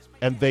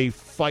 and they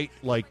fight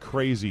like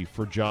crazy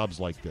for jobs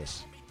like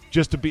this.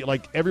 Just to be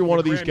like every one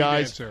of these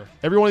guys,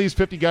 every one of these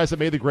 50 guys that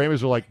made the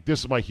Grammys are like,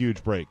 this is my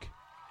huge break.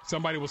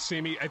 Somebody will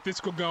see me.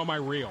 This could go on my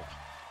reel.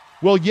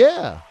 Well,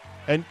 yeah.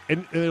 And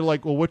they're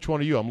like, well, which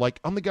one are you? I'm like,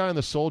 I'm the guy in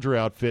the soldier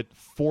outfit,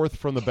 fourth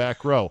from the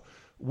back row.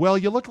 Well,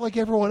 you look like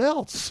everyone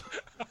else.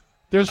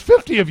 There's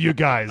 50 of you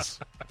guys.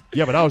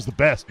 Yeah, but I was the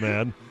best,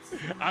 man.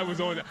 I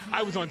was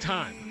on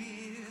time.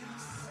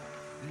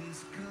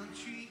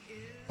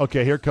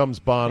 Okay, here comes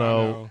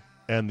Bono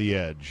and The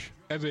Edge.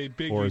 As a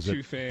big or U2 is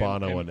it fan,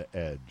 Bono and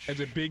Edge? As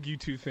a big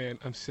U2 fan,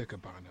 I'm sick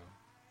of Bono.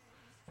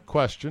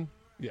 Question.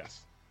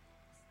 Yes.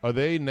 Are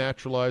they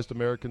naturalized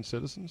American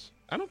citizens?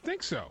 I don't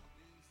think so.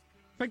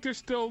 I think they're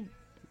still Do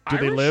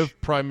Irish? they live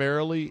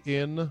primarily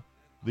in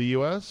the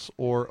U.S.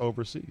 or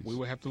overseas? We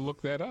will have to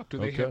look that up. Do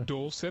they have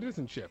dual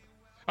citizenship?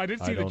 I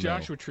did see the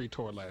Joshua Tree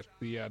tour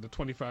the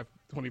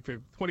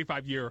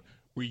 25-year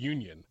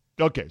reunion.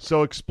 Okay,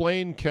 so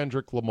explain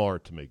Kendrick Lamar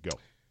to me. Go.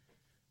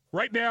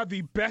 Right now,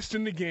 the best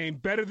in the game,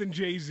 better than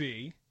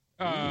Jay-Z.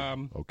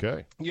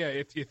 Okay. Yeah,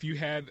 if you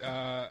had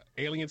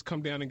aliens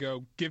come down and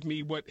go, give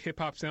me what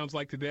hip-hop sounds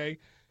like today,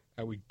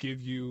 I would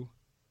give you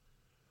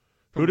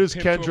Who does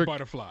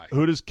Butterfly.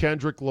 Who does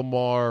Kendrick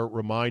Lamar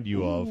remind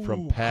you of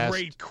from past?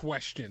 Great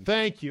question.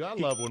 Thank you. I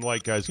love when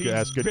white guys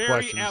ask good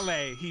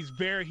questions.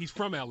 He's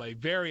from LA.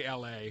 Very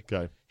LA.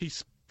 Okay.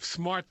 He's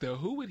smart though.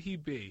 Who would he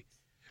be?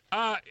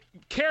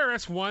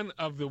 KRS-One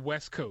of the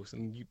West Coast.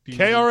 And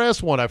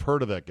KRS-One. I've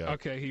heard of that guy.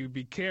 Okay, he would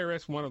be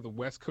KRS-One of the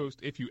West Coast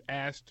if you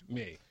asked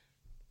me.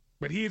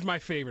 But he is my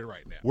favorite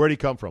right now. Where'd he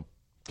come from?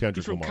 Kendrick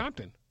He's from Lamar.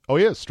 Compton. Oh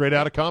yeah, straight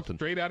out of Compton.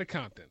 Straight out of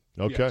Compton.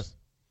 Okay. Yes.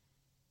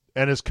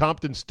 And is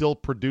Compton still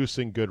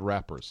producing good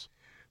rappers?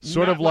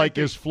 Not Like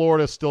is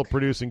Florida still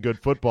producing good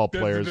football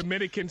players? Does the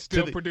Dominicans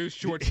still produce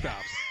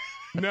shortstops?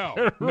 No,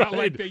 right. not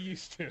like they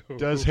used to.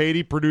 Does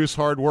Haiti produce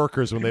hard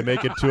workers when they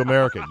make it to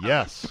America?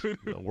 Yes.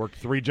 Work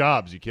 3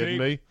 jobs. You kidding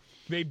me?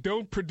 They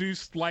don't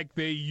produce like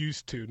they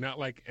used to, not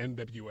like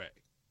NWA.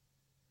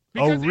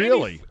 Because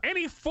really?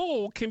 Any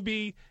fool can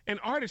be an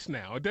artist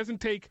now. It doesn't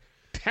take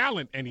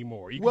talent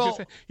anymore. You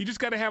just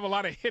got to have a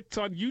lot of hits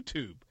on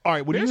YouTube. All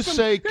right, when there's you some,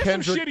 say there's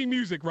Kendrick, some shitty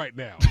music right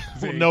now.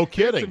 well, no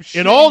kidding.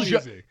 In all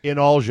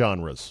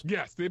genres.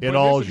 Yes, in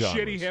all genres.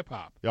 Shitty hip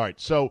hop. All right,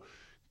 so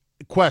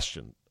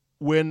question: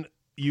 when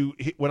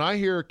I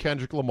hear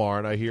Kendrick Lamar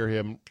and I hear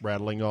him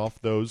rattling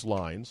off those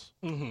lines,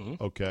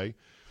 okay,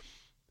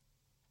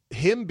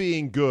 him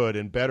being good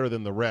and better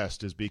than the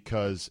rest is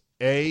because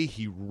A,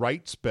 he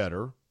writes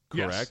better,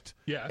 correct?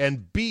 Yes.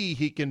 And B,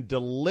 he can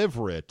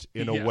deliver it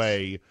in a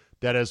way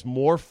that has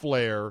more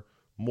flair,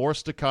 more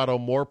staccato,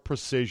 more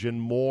precision,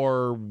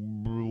 more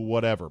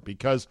whatever.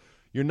 Because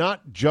you're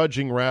not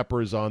judging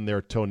rappers on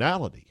their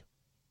tonality.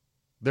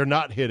 They're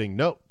not hitting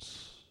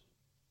notes.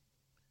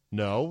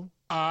 No?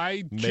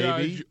 I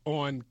Maybe? judge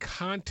on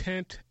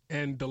content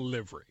and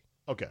delivery.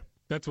 Okay.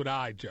 That's what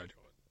I judge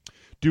on.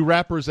 Do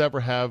rappers ever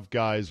have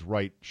guys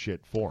write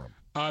shit for them?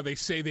 They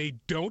say they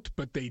don't,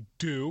 but they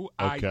do,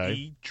 Okay.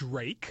 i.e.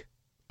 Drake.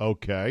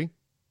 Okay.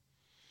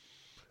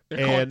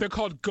 They're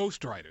called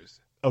ghostwriters.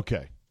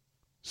 Okay.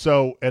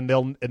 So and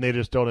they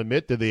just don't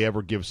admit. Did they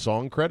ever give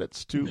song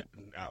credits to?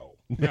 No.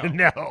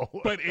 No.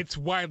 But it's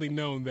widely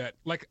known that,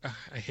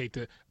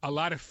 a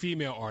lot of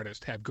female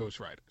artists have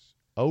ghostwriters.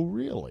 Oh,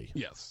 really?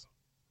 Yes.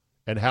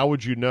 And how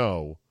would you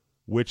know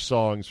which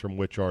songs from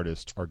which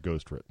artist are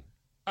ghostwritten?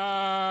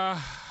 I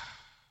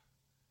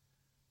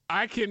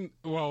can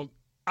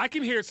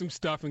hear some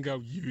stuff and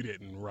go, you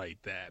didn't write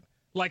that.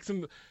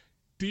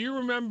 Do you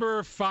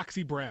remember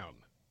Foxy Brown?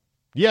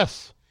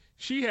 Yes.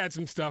 She had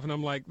some stuff, and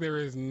I'm like, there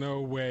is no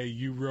way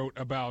you wrote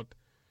about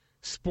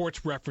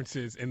sports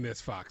references in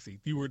this, Foxy.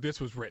 This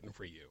was written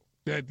for you.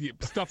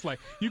 Stuff like,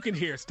 you can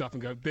hear stuff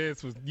and go,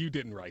 you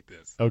didn't write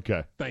this.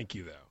 Okay. Thank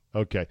you,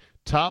 though. Okay.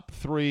 Top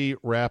 3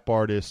 rap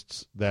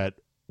artists that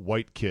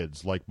white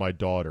kids like my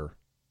daughter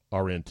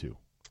are into.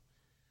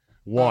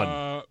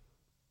 One.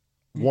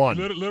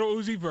 Little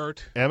Uzi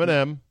Vert.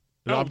 Eminem.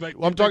 No,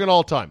 I'm talking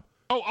all time.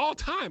 Oh, all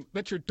time.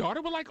 That your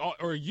daughter would like,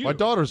 or you? My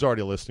daughter's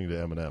already listening to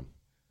Eminem.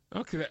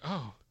 Okay.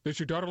 Does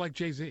your daughter like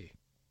Jay-Z?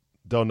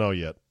 Don't know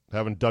yet.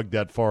 Haven't dug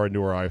that far into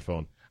her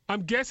iPhone.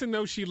 I'm guessing,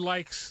 though, she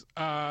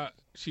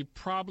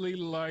probably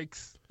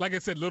likes, like I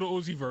said, Little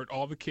Uzi Vert,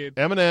 all the kids.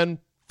 Eminem,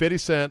 50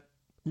 Cent.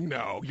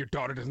 No, your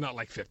daughter does not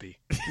like 50.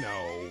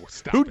 No,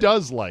 stop Who it.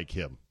 does like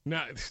him?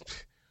 No,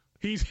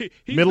 he's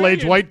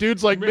middle-aged white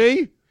dudes like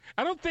me?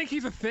 I don't think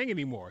he's a thing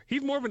anymore.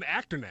 He's more of an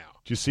actor now.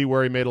 Did you see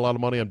where he made a lot of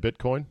money on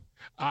Bitcoin?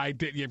 I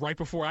did, right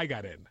before I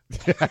got in.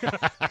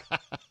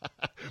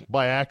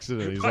 By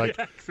accident.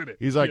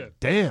 He's like, yeah.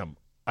 Damn,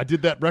 I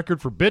did that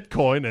record for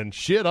Bitcoin, and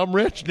shit, I'm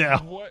rich now.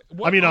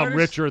 What I'm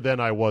richer than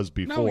I was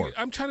before. No,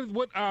 I'm trying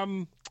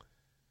to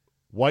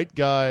White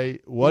guy.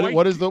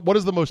 What is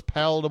the most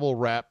palatable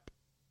rap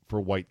for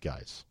white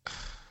guys?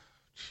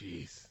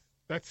 Jeez,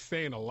 that's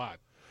saying a lot.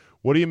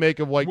 What do you make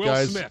of white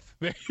guys? Will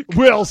Smith.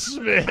 Will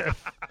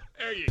Smith.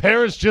 There you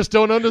Parents just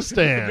don't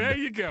understand. There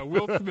you go,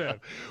 Will Smith.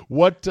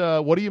 What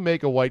do you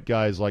make of white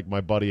guys like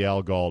my buddy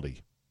Al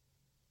Galdi,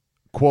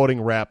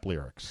 quoting rap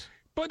lyrics?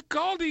 But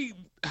Galdi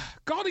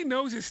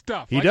knows his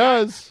stuff. He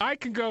does. I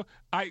can go.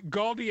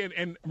 Galdi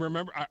and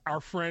remember our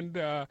friend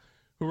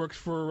who works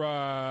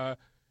for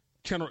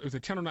Channel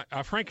 9,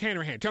 Frank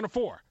Hanrahan, Channel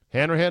 4.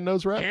 Hanrahan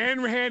knows rap.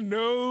 Hanrahan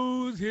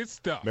knows his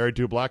stuff. Married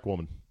to a black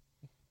woman.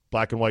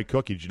 Black and white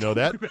cookie. Did you know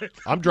that?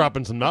 I'm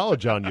dropping some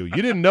knowledge on you.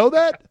 You didn't know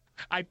that?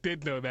 I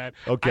did know that.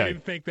 Okay. I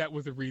didn't think that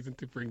was a reason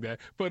to bring that,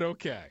 but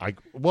okay. I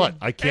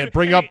can't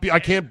bring up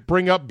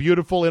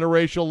beautiful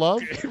interracial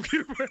love,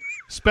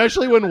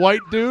 especially when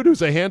white dude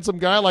who's a handsome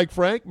guy like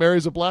Frank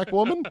marries a black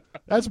woman.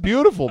 That's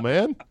beautiful,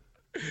 man.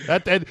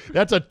 That's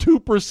a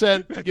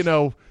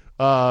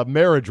 2%,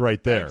 marriage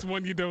right there. That's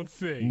one you don't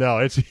see. No,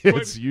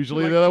 it's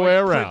usually the other way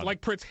around.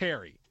 Like Prince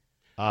Harry.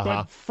 Uh-huh.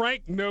 But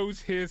Frank knows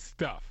his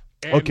stuff.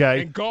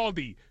 Okay. And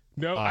Galdi,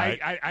 no, right.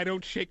 I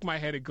don't shake my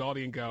head at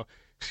Galdi and go,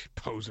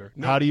 poser.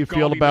 No, How do you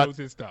feel about knows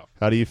his stuff.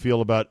 How do you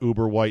feel about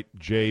uber white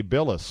Jay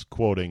Billis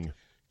quoting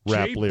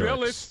rap Jay lyrics.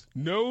 Billis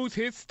knows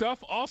his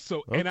stuff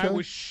also, and I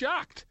was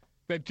shocked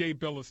that Jay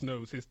Billis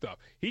knows his stuff.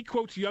 He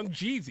quotes Young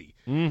Jeezy,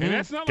 and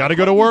that's not got to like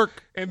go to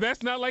work. And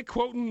that's not like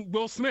quoting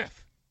Will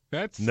Smith.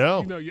 That's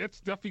that's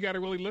stuff you got to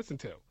really listen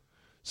to.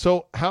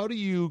 So how do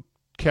you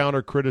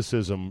counter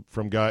criticism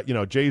from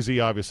Jay-Z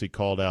obviously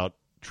called out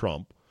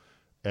Trump,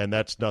 and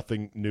that's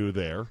nothing new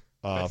there.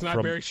 That's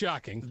not very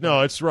shocking.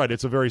 No, it's right.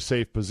 It's a very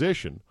safe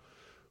position.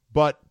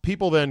 But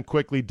people then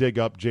quickly dig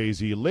up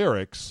Jay-Z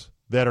lyrics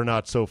that are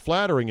not so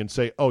flattering and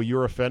say, oh,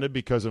 you're offended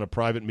because in a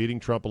private meeting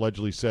Trump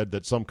allegedly said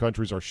that some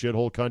countries are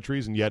shithole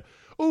countries, and yet,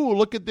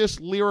 look at this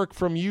lyric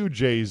from you,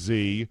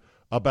 Jay-Z,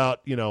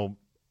 about,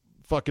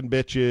 fucking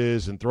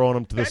bitches and throwing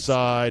them to the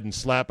side and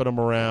slapping them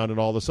around and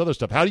all this other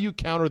stuff. How do you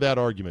counter that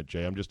argument,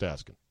 Jay? I'm just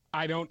asking.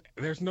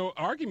 There's no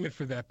argument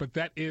for that, but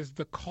that is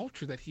the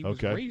culture that he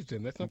was raised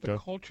in. That's not the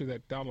culture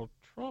that Donald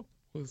Trump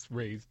was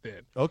raised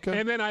in. Okay.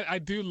 And then I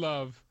do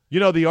love...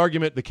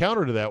 the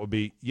counter to that would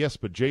be, yes,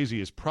 but Jay-Z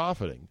is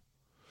profiting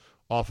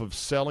off of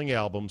selling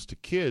albums to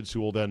kids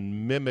who will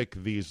then mimic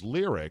these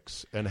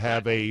lyrics and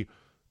have a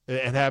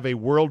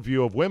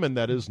worldview of women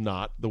that is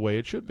not the way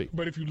it should be.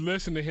 But if you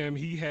listen to him,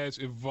 he has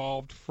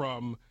evolved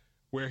from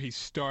where he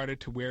started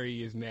to where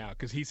he is now.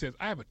 Because he says,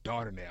 I have a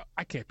daughter now.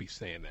 I can't be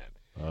saying that.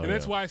 And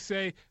that's why I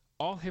say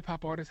all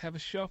hip-hop artists have a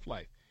shelf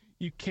life.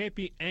 You can't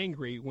be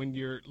angry when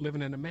you're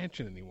living in a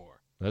mansion anymore.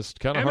 That's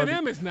kind of hard.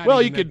 Eminem is not.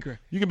 Well, you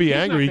can be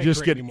angry. You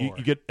just you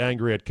get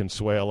angry at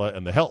Consuela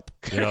and the Help.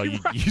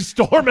 You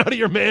storm out of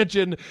your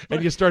mansion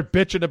and you start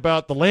bitching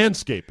about the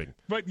landscaping.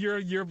 But your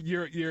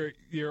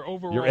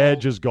overall your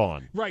edge is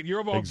gone. Right, your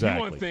overall view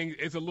on thing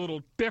is a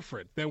little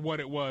different than what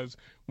it was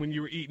when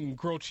you were eating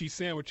grilled cheese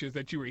sandwiches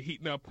that you were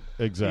heating up.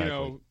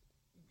 Exactly.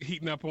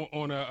 Heating up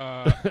on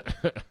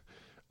a.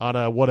 On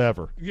a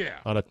whatever. Yeah.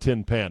 On a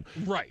tin pan.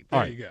 Right.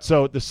 There you go.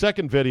 So the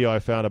second video I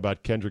found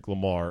about Kendrick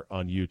Lamar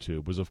on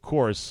YouTube was, of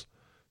course,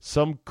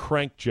 some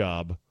crank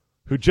job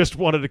who just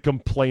wanted to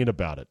complain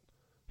about it.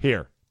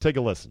 Here, take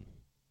a listen.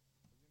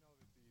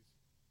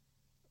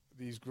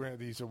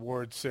 These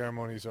award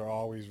ceremonies are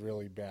always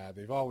really bad.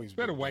 They've always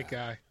been a white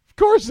guy. Of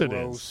course it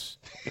is.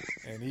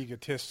 And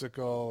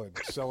egotistical and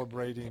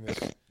celebrating this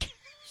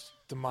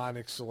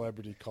demonic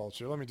celebrity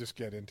culture. Let me just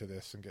get into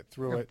this and get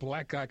through it.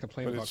 Black guy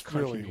complaining about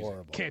country really music.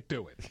 Horrible. Can't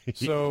do it.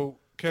 So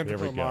Kendrick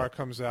Lamar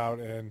comes out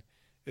and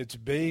it's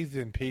bathed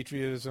in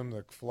patriotism,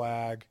 the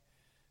flag,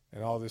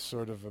 and all this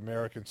sort of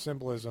American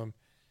symbolism.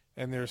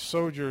 And there's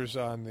soldiers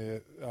on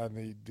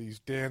these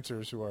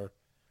dancers who are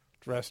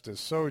dressed as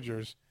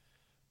soldiers,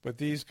 but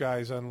these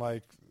guys,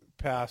 unlike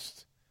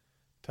past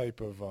type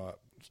of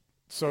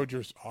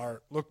soldiers,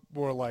 look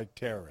more like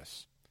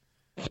terrorists.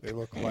 They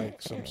look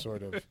like some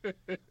sort of,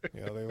 they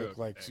look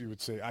like you would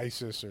say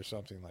ISIS or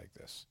something like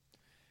this.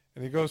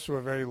 And he goes through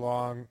a very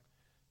long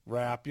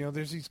rap.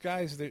 There's these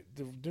guys, the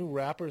new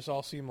rappers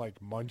all seem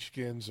like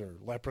munchkins or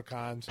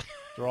leprechauns.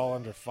 They're all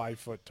under 5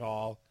 foot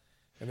tall.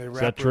 And they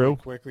rap really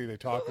quickly. They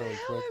talk really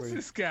quickly.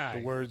 This guy?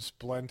 The words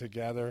blend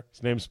together.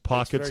 His name's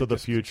Pockets of the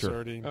Future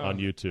on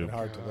YouTube. And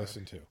hard to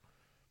listen to.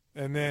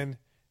 And then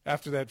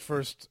after that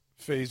first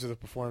phase of the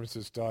performance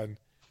is done,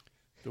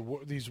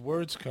 these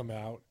words come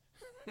out.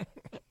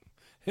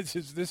 This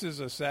is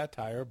a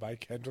satire by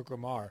Kendrick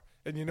Lamar,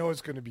 and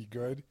it's going to be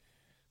good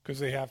because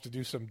they have to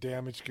do some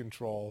damage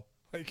control.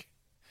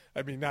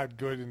 Not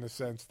good in the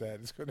sense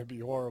that it's going to be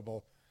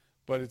horrible,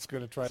 but it's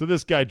going to try. So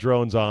this guy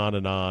drones on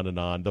and on and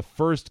on. The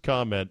first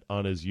comment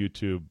on his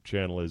YouTube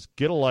channel is,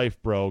 "Get a life,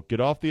 bro.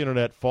 Get off the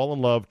internet, fall in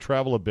love,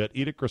 travel a bit,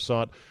 eat a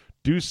croissant,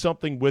 do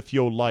something with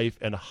your life,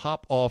 and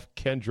hop off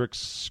Kendrick's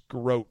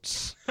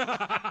scrotes."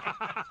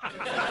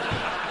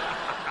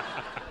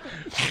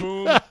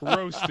 Boom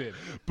roasted.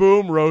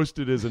 Boom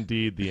roasted is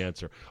indeed the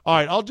answer. All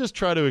right, I'll just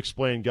try to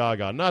explain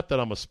Gaga. Not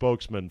that I'm a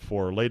spokesman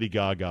for Lady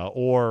Gaga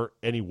or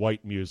any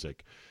white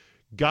music.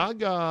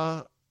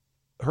 Gaga,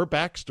 her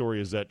backstory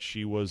is that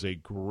she was a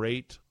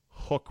great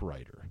hook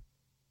writer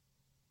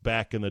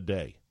back in the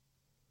day,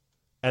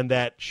 and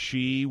that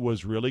she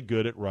was really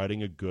good at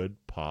writing a good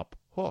pop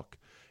hook.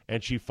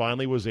 And she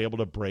finally was able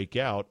to break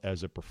out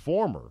as a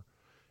performer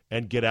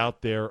and get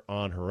out there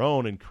on her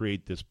own and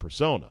create this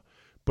persona.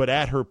 But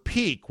at her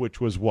peak, which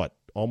was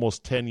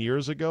almost 10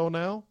 years ago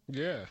now?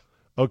 Yeah.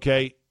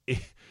 Okay.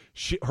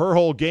 Her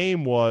whole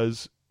game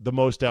was the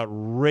most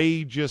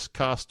outrageous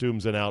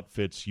costumes and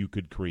outfits you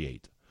could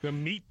create. The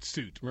meat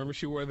suit. Remember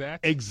she wore that?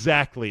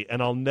 Exactly.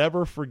 And I'll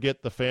never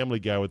forget the Family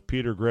Guy with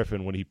Peter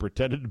Griffin when he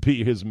pretended to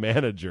be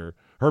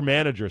her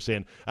manager,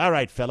 saying, "All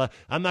right, fella,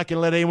 I'm not going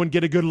to let anyone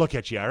get a good look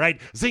at you, all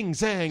right? Zing,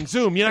 zang,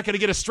 zoom. You're not going to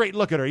get a straight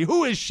look at her.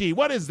 Who is she?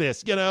 What is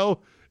this?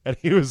 And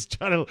he was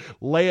trying to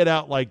lay it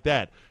out like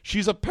that.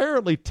 She's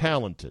apparently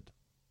talented,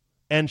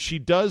 and she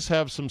does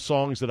have some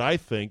songs that I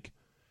think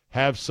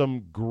have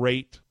some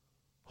great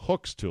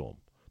hooks to them.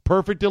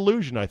 Perfect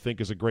Illusion, I think,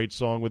 is a great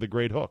song with a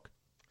great hook.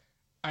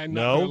 I'm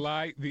not going to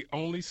lie. The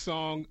only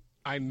song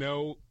I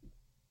know,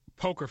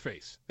 Poker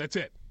Face. That's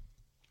it.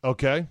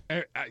 Okay.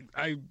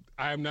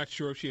 I'm not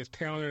sure if she has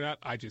talent or not.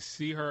 I just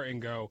see her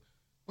and go,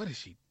 what is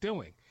she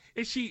doing?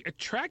 Is she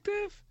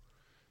attractive?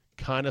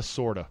 kind of,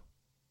 sort of,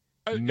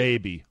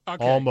 maybe,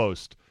 okay.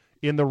 Almost.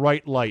 In the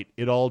right light.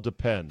 It all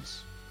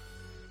depends.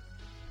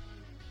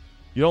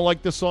 You don't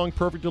like this song,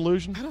 Perfect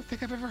Illusion? I don't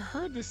think I've ever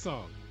heard this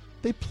song.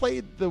 They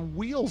played the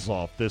wheels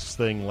off this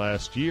thing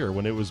last year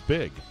when it was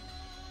big.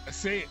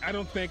 See, I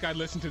don't think I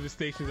listened to the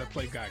stations that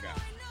play Gaga.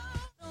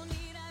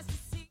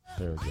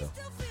 There we go.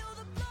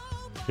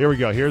 Here we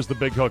go. Here's the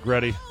big hook.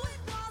 Ready?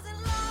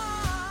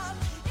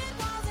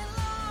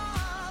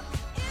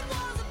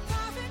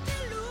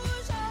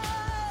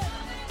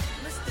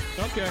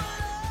 Okay.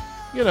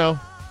 You know.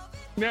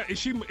 Now, is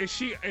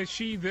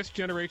she this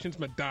generation's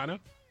Madonna?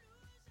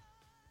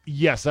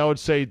 Yes, I would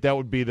say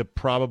that'd be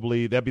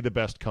the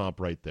best comp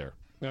right there.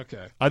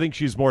 Okay. I think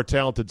she's more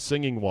talented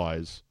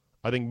singing-wise.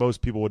 I think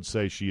most people would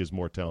say she is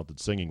more talented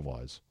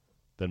singing-wise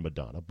than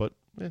Madonna, but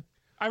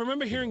I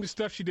remember hearing the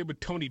stuff she did with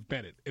Tony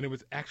Bennett, and it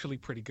was actually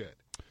pretty good.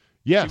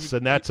 Yes,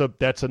 and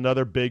that's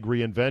another big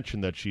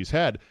reinvention that she's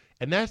had.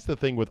 And that's the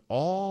thing with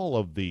all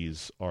of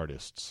these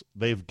artists.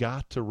 They've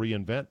got to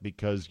reinvent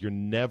because you're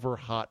never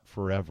hot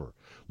forever.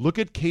 Look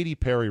at Katy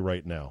Perry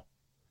right now.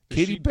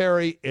 Katy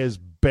Perry is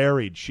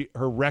buried.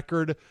 Her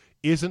record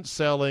isn't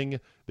selling.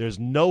 There's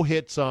no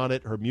hits on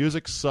it. Her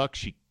music sucks.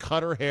 She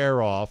cut her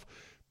hair off.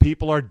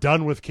 People are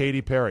done with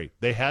Katy Perry.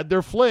 They had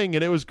their fling,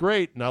 and it was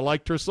great, and I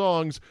liked her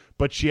songs,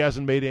 but she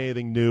hasn't made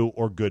anything new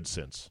or good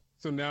since.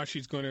 So now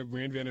she's going to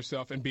reinvent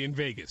herself and be in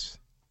Vegas.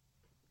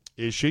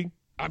 Is she?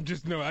 I'm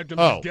just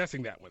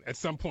guessing that one. At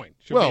some point,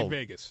 she'll be in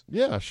Vegas.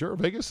 Yeah, sure.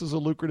 Vegas is a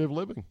lucrative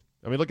living.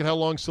 I mean, look at how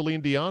long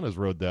Celine Dion has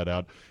rode that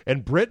out.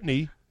 And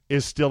Britney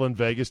is still in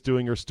Vegas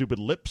doing her stupid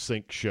lip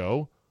sync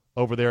show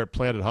over there at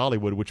Planet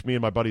Hollywood, which me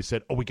and my buddy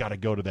said, we got to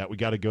go to that. We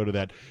got to go to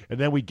that. And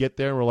then we get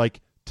there and we're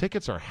like,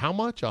 tickets are how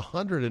much?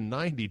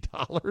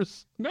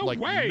 $190? No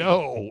way.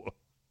 No.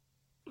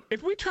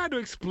 If we try to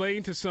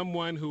explain to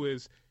someone who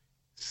is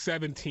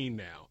 17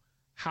 now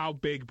how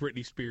big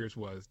Britney Spears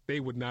was,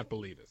 they would not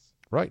believe us.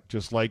 Right,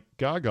 just like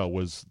Gaga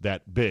was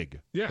that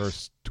big. Yes. Her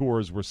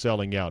tours were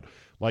selling out.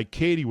 Like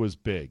Katy was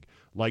big.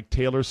 Like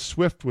Taylor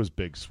Swift was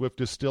big.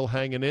 Swift is still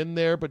hanging in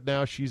there, but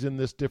now she's in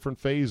this different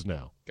phase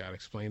now. Got to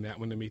explain that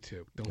one to me,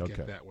 too. Don't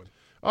get that one.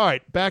 All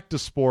right, back to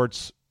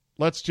sports.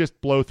 Let's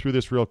just blow through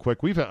this real quick.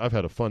 I've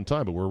had a fun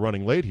time, but we're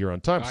running late here on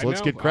time, so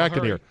let's get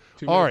cracking here.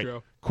 All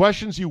right,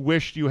 questions you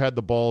wished you had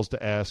the balls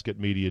to ask at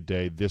Media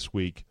Day this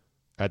week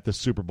at the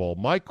Super Bowl.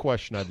 My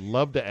question I'd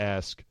love to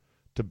ask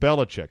to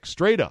Belichick,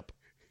 straight up,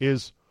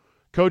 is,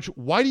 Coach,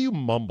 why do you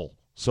mumble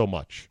so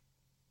much?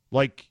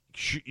 Like,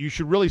 you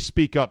should really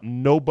speak up.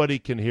 Nobody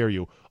can hear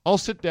you. I'll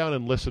sit down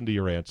and listen to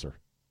your answer.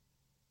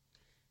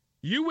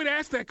 You would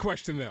ask that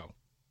question, though.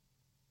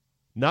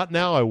 Not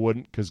now, I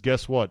wouldn't, because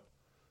guess what?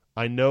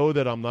 I know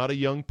that I'm not a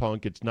young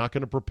punk. It's not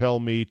going to propel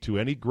me to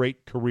any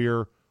great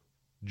career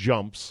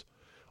jumps.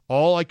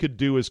 All I could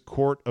do is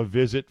court a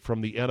visit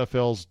from the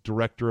NFL's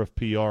director of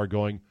PR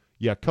going,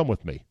 yeah, come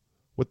with me.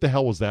 What the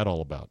hell was that all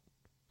about?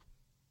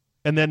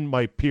 And then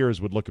my peers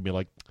would look at me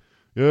like,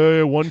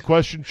 yeah, one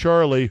question,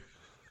 Charlie.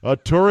 A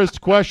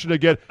tourist question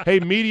again. Hey,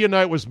 media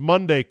night was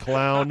Monday,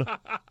 clown.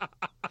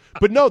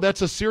 But no,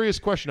 that's a serious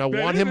question. I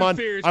want him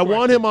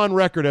on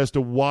record as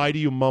to why do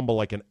you mumble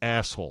like an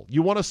asshole.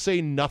 You want to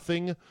say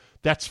nothing,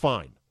 that's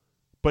fine.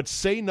 But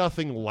say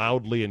nothing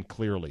loudly and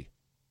clearly.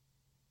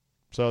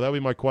 So that would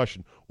be my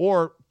question.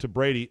 Or to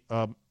Brady,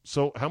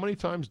 so how many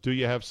times do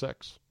you have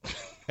sex?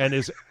 And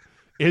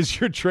is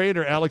your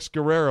trainer, Alex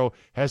Guerrero,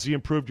 has he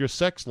improved your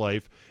sex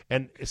life?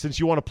 And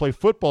since you want to play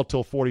football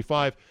till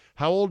 45,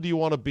 how old do you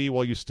want to be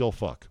while you still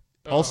fuck?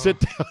 I'll sit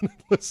down and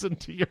listen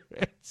to your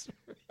answer.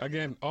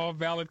 Again, all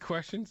valid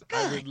questions.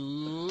 I would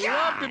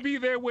love to be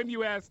there when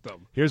you ask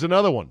them. Here's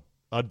another one.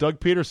 Doug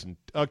Peterson.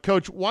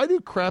 Coach, why do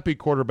crappy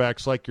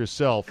quarterbacks like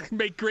yourself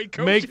make great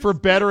coaches? Make for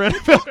better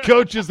NFL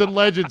coaches than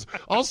legends?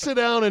 I'll sit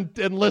down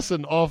and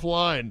listen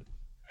offline.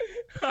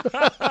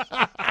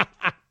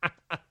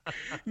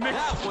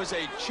 That was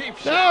a cheap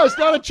shot. No, it's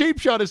not a cheap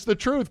shot. It's the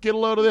truth. Get a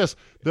load of this.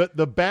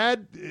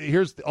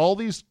 Here's all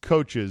these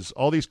coaches,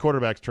 all these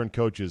quarterbacks turned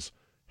coaches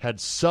had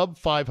sub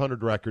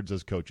 500 records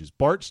as coaches.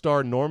 Bart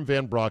Starr, Norm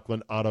Van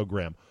Brocklin, Otto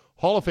Graham.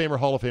 Hall of Famer,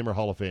 Hall of Famer,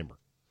 Hall of Famer.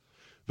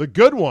 The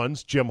good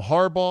ones, Jim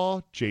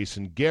Harbaugh,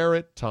 Jason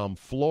Garrett, Tom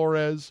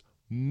Flores,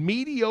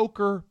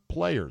 mediocre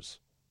players.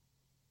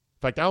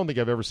 In fact, I don't think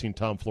I've ever seen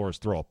Tom Flores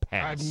throw a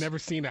pass. I've never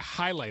seen a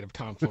highlight of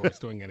Tom Flores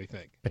doing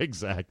anything.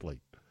 Exactly.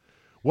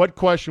 What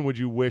question would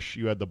you wish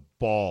you had the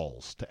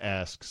balls to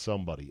ask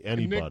somebody,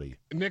 anybody?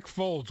 Nick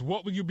Foles,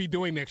 what will you be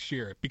doing next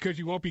year? Because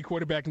you won't be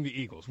quarterbacking the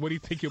Eagles. What do you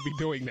think you'll be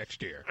doing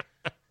next year?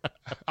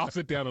 I'll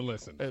sit down and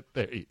listen.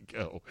 There you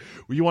go.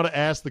 Well, you want to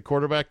ask the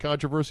quarterback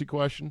controversy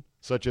question,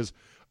 such as,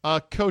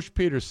 Coach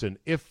Peterson,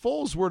 if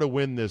Foles were to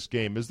win this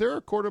game, is there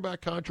a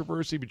quarterback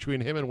controversy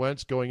between him and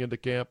Wentz going into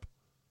camp?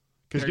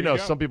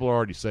 Because, some people are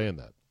already saying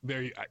that.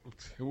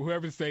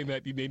 Whoever's saying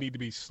that, they need to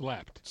be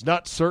slapped. It's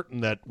not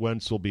certain that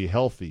Wentz will be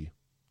healthy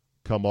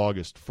come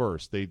August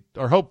 1st. They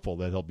are hopeful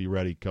that he'll be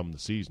ready come the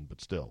season,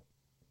 but still.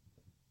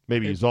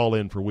 Maybe he's all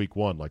in for week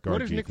one like RG3.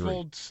 What is Nick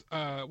Foles,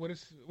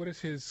 what is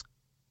his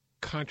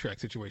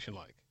contract situation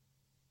like?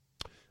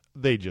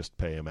 They just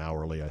pay him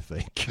hourly, I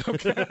think.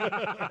 Okay.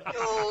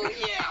 Oh,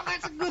 yeah,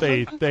 that's a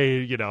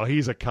good one.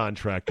 He's a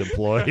contract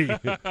employee.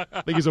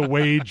 I think he's a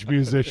wage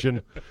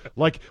musician,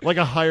 like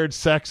a hired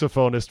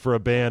saxophonist for a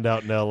band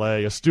out in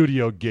L.A., a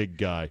studio gig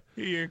guy.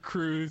 He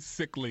accrues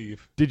sick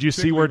leave. Did you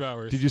see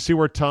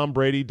where Tom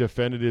Brady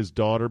defended his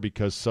daughter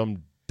because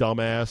some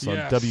dumbass on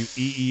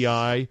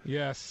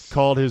WEEI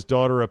called his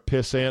daughter a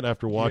pissant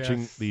after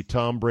watching the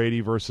Tom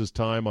Brady versus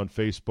Time on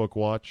Facebook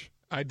Watch?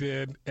 I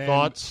did. And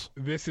thoughts?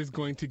 This is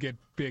going to get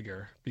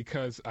bigger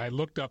because I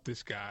looked up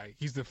this guy.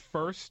 He's the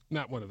first,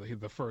 he's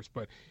the first,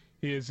 but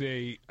he is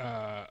a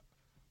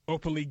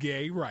openly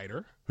gay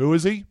writer. Who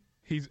is he?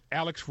 He's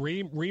Alex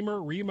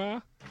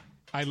Rima.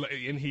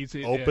 And he's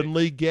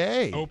openly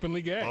gay.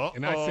 Openly gay. Uh-oh.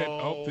 And I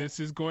said, this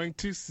is going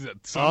to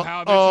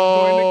somehow this is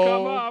going to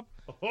come up.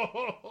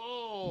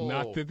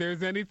 Not that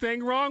there's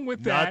anything wrong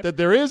with that. Not that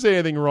there is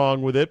anything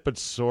wrong with it, but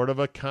sort of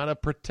a kind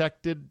of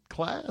protected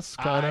class.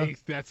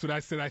 That's what I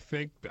said. I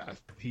think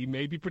he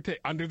may be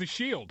under the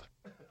shield.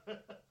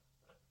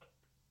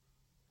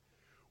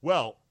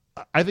 Well,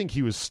 I think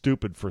he was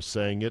stupid for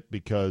saying it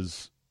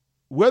because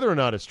whether or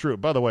not it's true.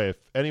 By the way, if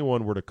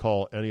anyone were to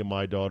call any of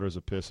my daughters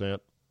a pissant,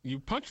 you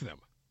punch them.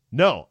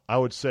 No, I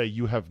would say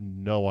you have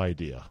no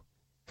idea.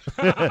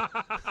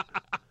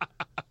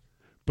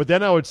 But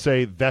then I would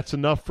say that's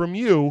enough from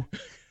you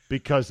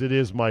because it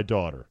is my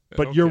daughter.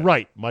 But okay. You're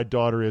right. My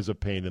daughter is a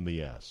pain in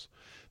the ass.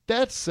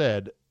 That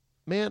said,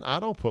 man, I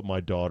don't put my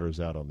daughters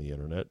out on the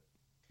internet.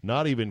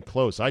 Not even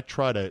close. I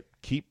try to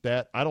keep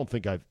that. I don't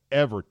think I've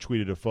ever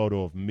tweeted a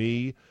photo of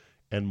me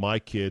and my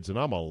kids, and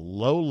I'm a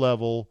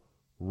low-level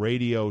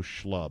radio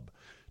schlub.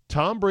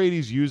 Tom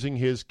Brady's using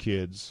his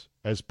kids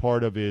as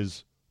part of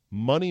his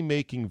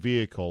money-making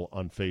vehicle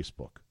on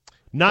Facebook.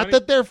 Not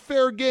that they're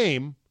fair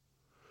game,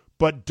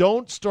 but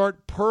don't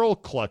start pearl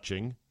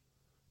clutching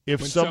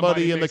if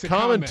somebody in the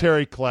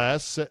commentary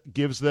class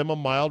gives them a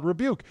mild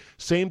rebuke.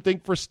 Same thing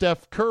for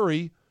Steph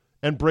Curry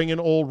and bringing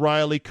old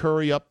Riley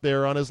Curry up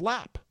there on his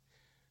lap.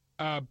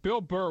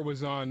 Bill Burr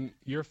was on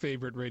your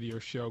favorite radio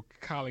show,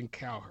 Colin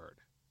Cowherd.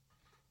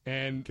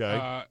 And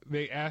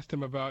they asked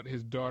him about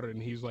his daughter,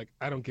 and he's like,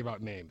 I don't give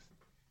out names.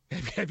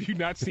 Have you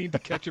not seen To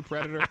Catch a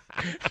Predator?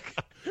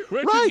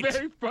 Which is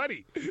very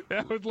funny.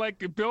 That was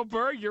like, Bill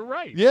Burr, you're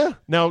right. Yeah.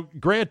 Now,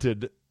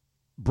 granted,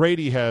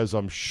 Brady has,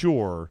 I'm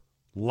sure,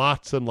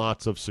 lots and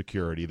lots of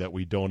security that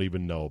we don't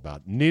even know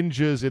about.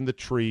 Ninjas in the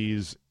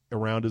trees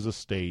around his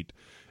estate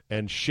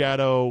and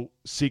shadow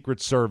Secret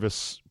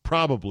Service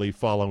probably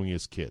following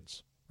his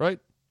kids, right?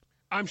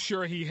 I'm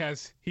sure he's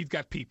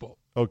got people.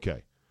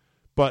 Okay.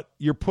 But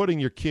you're putting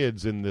your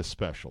kids in this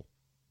special.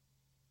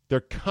 They're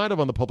kind of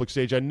on the public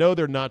stage. I know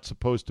they're not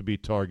supposed to be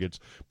targets,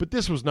 but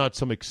this was not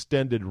some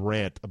extended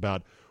rant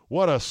about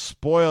what a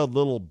spoiled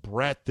little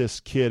brat this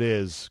kid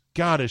is.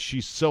 God, is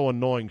she so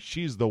annoying.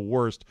 She's the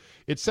worst.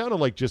 It sounded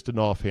like just an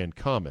offhand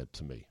comment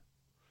to me.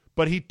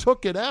 But he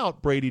took it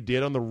out, Brady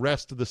did, on the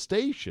rest of the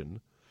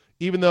station,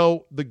 even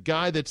though the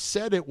guy that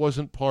said it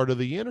wasn't part of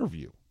the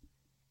interview.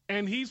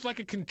 And he's like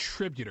a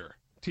contributor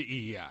to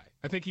EEI.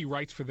 I think he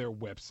writes for their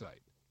website.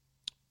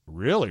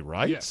 Really,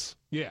 writes?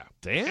 Yeah.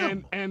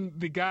 Damn. And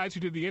the guys who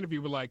did the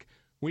interview were like,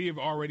 we have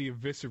already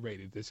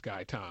eviscerated this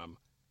guy, Tom.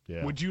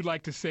 Yeah. Would you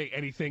like to say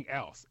anything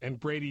else? And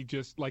Brady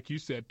just, like you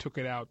said, took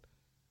it out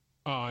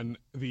on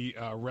the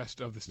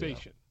rest of the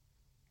station.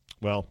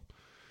 Yeah. Well,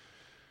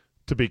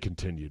 to be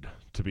continued,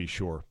 to be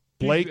sure.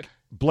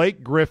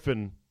 Blake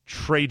Griffin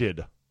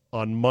traded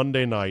on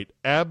Monday night.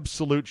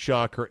 Absolute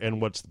shocker.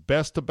 And what's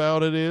best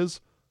about it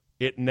is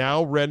it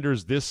now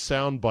renders this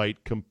soundbite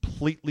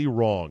completely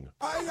wrong.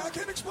 I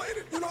can't explain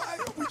it.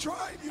 We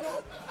tried,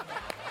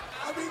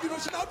 I mean,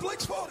 it's not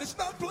Blake's fault. It's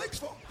not Blake's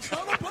fault. It's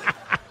not on Blake.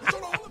 It's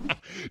on all of them.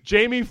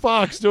 Jamie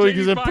Foxx doing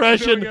his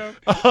impression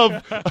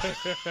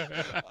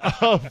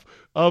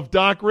of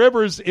Doc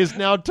Rivers is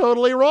now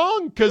totally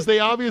wrong because they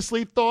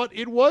obviously thought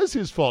it was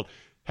his fault.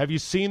 Have you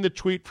seen the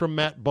tweet from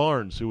Matt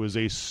Barnes, who is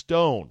a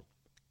stone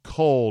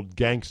cold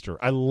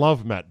gangster? I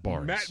love Matt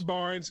Barnes. Matt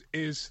Barnes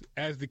is,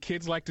 as the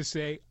kids like to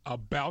say,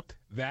 about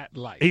that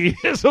life. He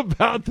is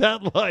about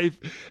that life.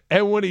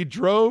 And when he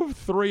drove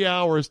 3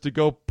 hours to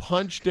go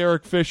punch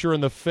Derek Fisher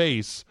in the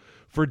face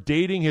for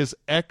dating his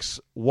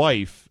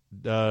ex-wife,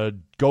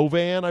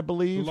 Govan, I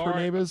believe her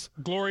name is.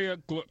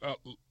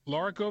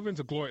 Laura Govan's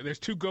a Gloria. There's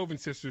two Govan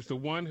sisters. The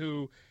one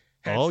who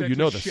had sex with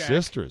the Shaq,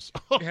 sisters.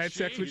 Had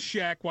sex with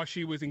Shaq while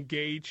she was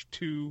engaged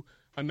to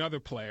another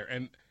player.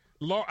 And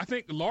I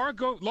think Laura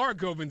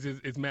Govins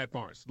is Matt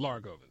Barnes. Laura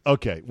Govins.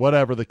 Okay,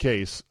 whatever the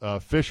case,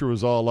 Fisher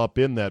was all up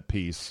in that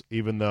piece,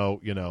 even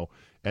though,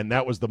 and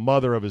that was the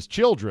mother of his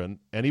children,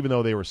 and even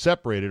though they were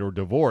separated or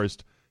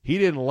divorced, he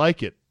didn't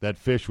like it that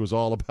Fish was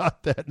all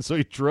about that, and so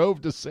he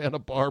drove to Santa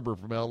Barbara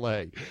from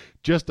L.A.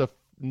 just to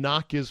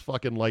knock his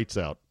fucking lights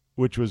out,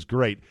 which was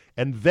great.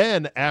 And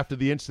then, after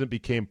the incident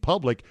became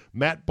public,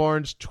 Matt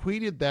Barnes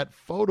tweeted that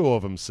photo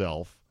of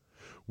himself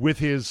with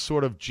his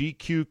sort of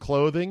GQ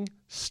clothing,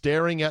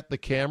 staring at the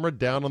camera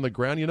down on the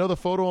ground. You know the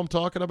photo I'm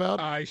talking about?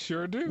 I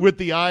sure do. With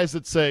the eyes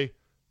that say,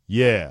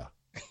 yeah,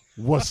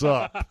 What's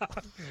up?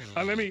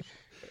 Let me.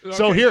 Okay.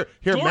 So here,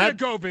 Laura Matt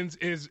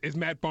Govins is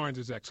Matt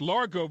Barnes' ex.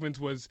 Laura Govins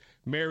was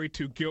married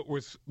to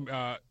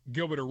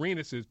Gilbert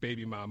Arenas'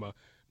 baby mama,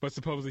 but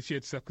supposedly she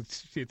had sex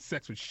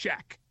with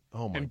Shaq.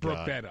 Oh my and God.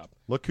 broke that up.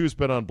 Look who's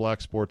been on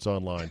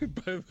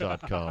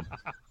BlackSportsOnline.com.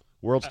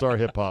 World Star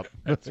Hip Hop.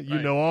 You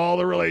know all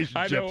the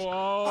relationships. I know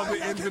all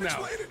the ins and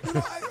outs.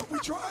 We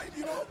tried,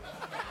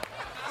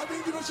 I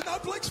mean, it's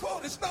not Blake's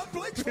fault. It's not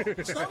Blake's fault.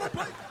 It's not on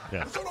Blake.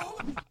 Yeah. It's on all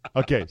of them.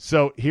 Okay,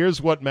 so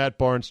here's what Matt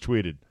Barnes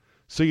tweeted.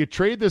 So you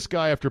trade this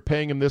guy after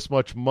paying him this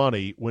much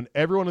money when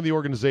everyone in the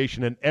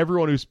organization and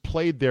everyone who's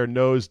played there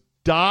knows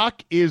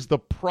Doc is the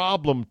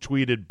problem,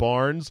 tweeted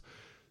Barnes.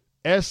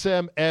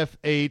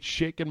 SMFH,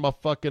 shaking my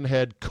fucking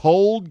head.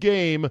 Cold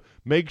game.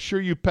 Make sure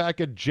you pack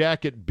a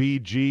jacket,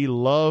 BG.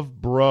 Love,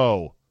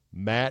 bro.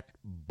 Matt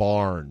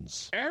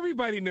Barnes.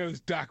 Everybody knows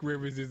Doc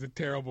Rivers is a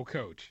terrible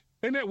coach.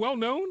 Isn't that well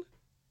known?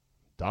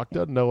 Doc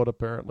doesn't know it,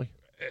 apparently.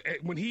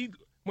 When he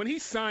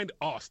signed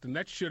Austin,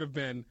 that should have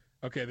been,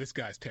 okay, this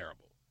guy's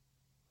terrible.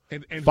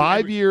 And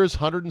 5 years,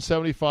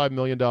 $175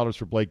 million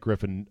for Blake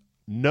Griffin.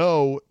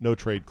 No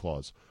trade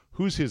clause.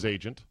 Who's his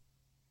agent?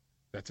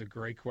 That's a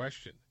great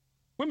question.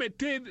 Wait a minute,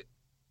 did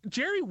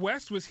Jerry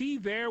West, was he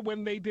there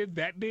when they did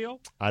that deal?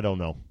 I don't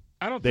know.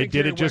 I don't They think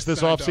did Jerry it just West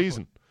this signed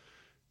offseason.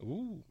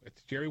 Ooh,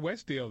 it's Jerry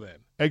West deal then.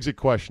 Exit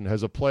question.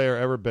 Has a player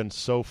ever been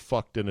so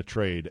fucked in a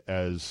trade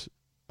as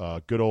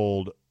good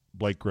old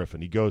Blake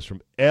Griffin? He goes from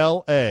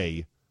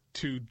L.A.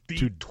 to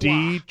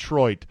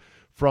Detroit.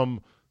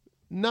 From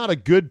not a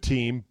good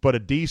team, but a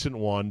decent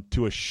one,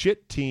 to a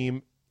shit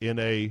team in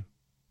a,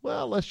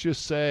 well, let's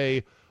just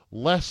say,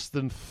 less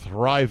than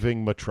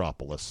thriving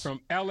metropolis. From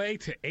L.A.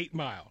 to 8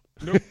 Mile.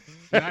 Nope,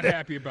 not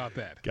happy about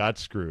that. Got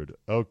screwed.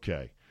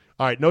 Okay.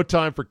 All right, no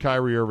time for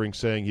Kyrie Irving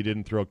saying he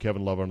didn't throw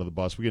Kevin Love under the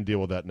bus. We can deal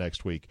with that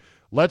next week.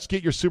 Let's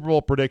get your Super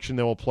Bowl prediction,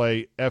 then we'll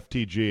play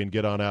FTG and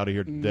get on out of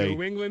here today.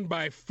 New England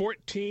by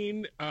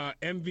 14.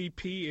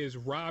 MVP is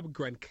Rob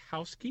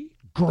Gronkowski.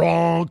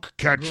 Gronk,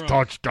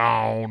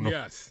 touchdown.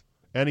 Yes.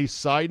 Any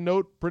side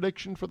note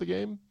prediction for the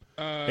game?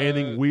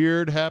 Anything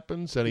weird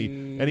happens?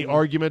 Any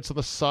arguments on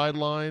the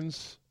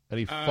sidelines?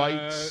 Any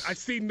fights? I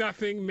see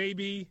nothing.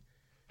 Maybe.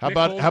 How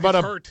about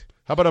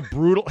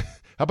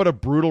a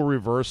brutal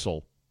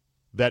reversal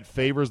that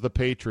favors the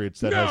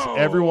Patriots that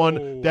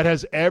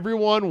has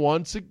everyone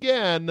once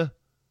again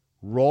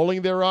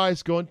rolling their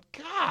eyes, going,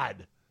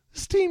 God,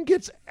 this team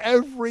gets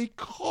every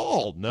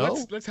call.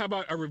 No, let's how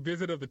about a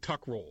revisit of the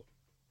tuck roll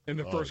in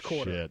the first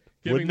quarter? Shit.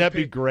 Wouldn't that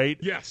be great?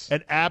 Yes.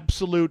 An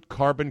absolute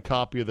carbon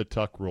copy of the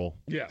tuck rule.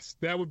 Yes,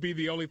 that would be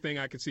the only thing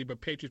I could see,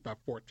 but Patriots by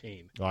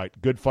 14. All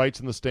right, good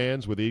fights in the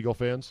stands with Eagle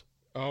fans?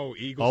 Oh,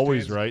 Eagles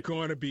always fans right.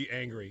 Going to be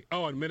angry.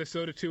 Oh, and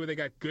Minnesota, too, where they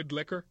got good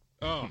liquor.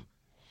 Oh.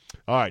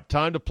 All right,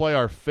 time to play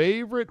our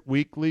favorite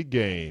weekly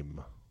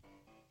game.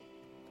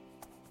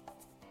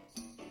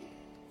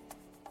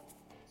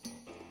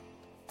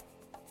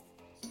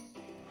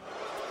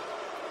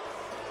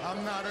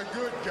 I'm not a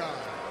good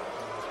guy.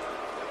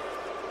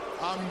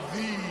 I'm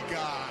the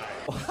guy.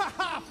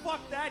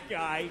 Fuck that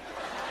guy.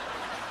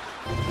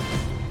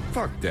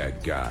 Fuck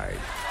that guy.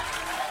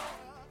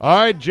 All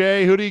right,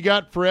 Jay, who do you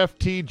got for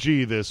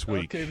FTG this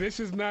week? Okay, this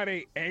is not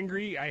a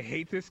angry, I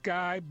hate this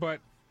guy, but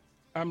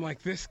I'm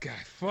like, this guy,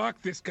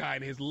 fuck this guy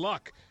and his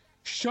luck.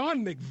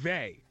 Sean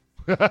McVay.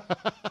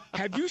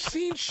 Have you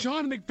seen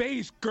Sean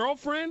McVay's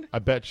girlfriend? I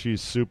bet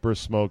she's super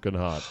smoking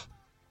hot.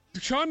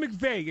 Sean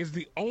McVay is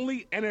the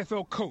only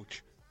NFL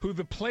coach who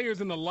the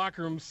players in the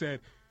locker room said,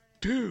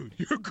 dude,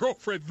 your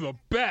girlfriend's the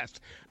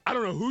best. I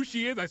don't know who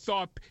she is. I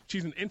saw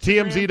she's an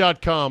Instagram.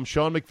 TMZ.com,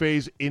 Sean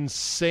McVay's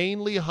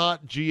insanely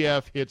hot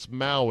GF hits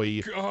Maui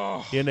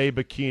in a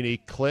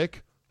bikini.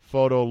 Click,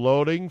 photo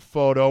loading,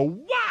 photo.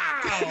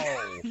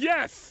 Wow!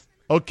 Yes!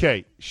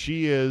 Okay,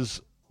 she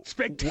is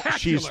spectacular.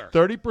 She's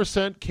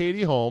 30%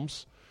 Katie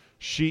Holmes.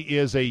 She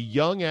is a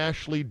young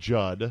Ashley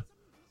Judd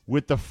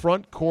with the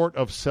front court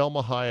of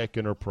Selma Hayek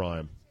in her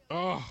prime.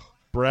 Oh.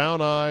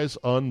 Brown eyes,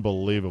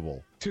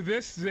 unbelievable. To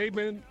this,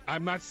 Zabin,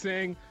 I'm not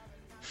saying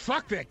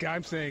fuck that guy.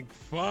 I'm saying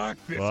fuck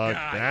this guy.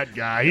 Fuck that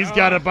guy. He's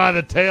got it by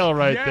the tail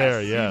right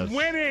there. Yes. He's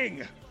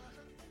winning.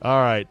 All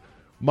right.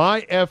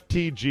 My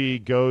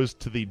FTG goes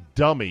to the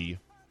dummy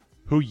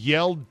who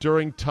yelled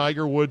during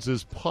Tiger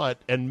Woods'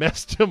 putt and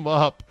messed him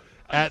up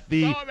at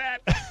the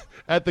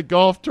at the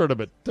golf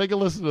tournament. Take a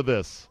listen to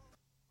this.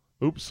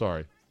 Oops,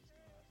 sorry.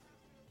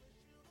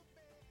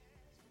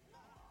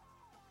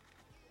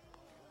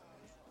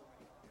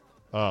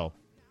 Oh.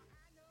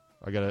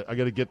 I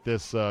gotta get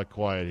this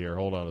quiet here.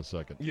 Hold on a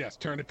second. Yes,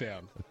 turn it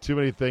down. Too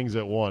many things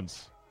at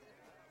once.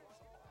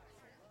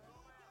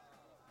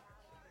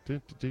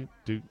 Get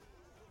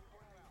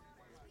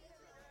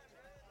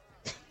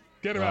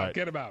him out.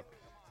 Get him out.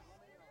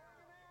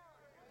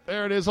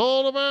 There it is.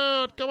 Hold him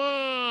out. Come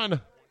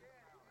on.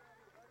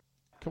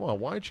 Come on.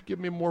 Why don't you give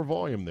me more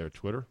volume there,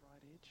 Twitter?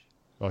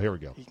 Oh, here we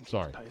go.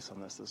 Sorry. Pace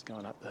on this that's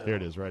going up the hill. Here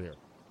it is, right here.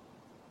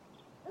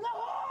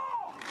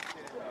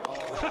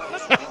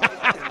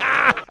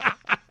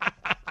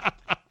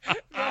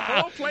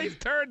 The whole he's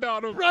turned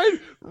on him.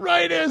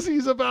 Right as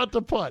he's about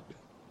to putt.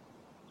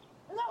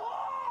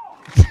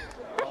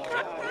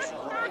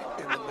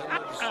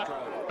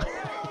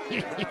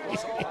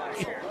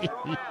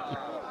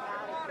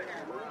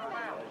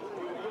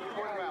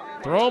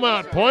 Throw him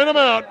out. Point him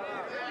out.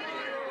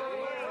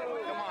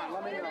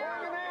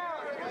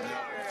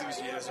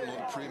 Enthusiasm a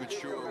little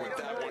premature with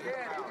that one.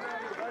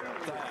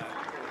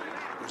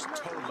 That was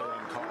totally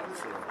uncalled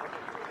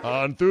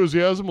for.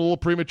 Enthusiasm a little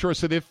premature.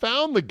 So they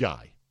found the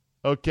guy,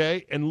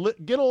 okay? And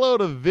get a load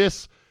of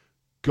this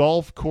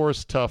golf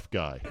course tough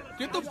guy.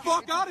 Get the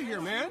fuck out of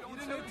here, man.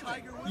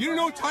 You didn't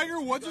know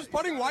Tiger Woods was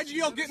putting? Why'd you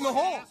yell get in the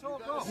hole?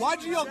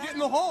 Why'd you yell get in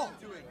the hole?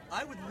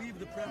 I would leave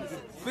the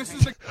premises. This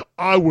is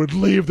I would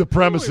leave the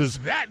premises. Who is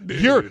that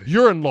dude?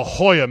 You're in La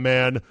Jolla,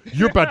 man.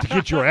 You're about to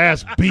get your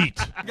ass beat.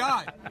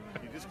 guy.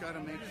 You just got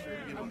to make sure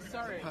the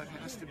putt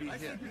has to be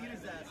hit.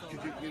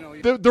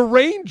 The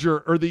ranger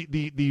or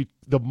the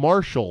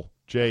marshal,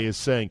 Jay, is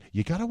saying,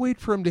 you got to wait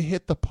for him to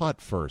hit the putt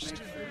first.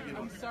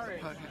 I'm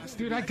sorry.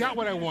 Dude, I got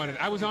what I wanted.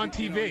 I was on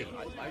TV.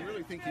 I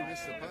really think he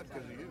missed the putt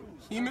because of you.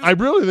 I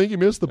really think he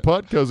missed the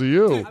putt because of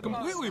you.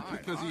 Completely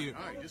because of you.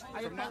 All right, just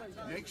from now,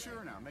 make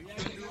sure now. Make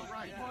sure you do it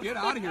right. Get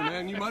out of here,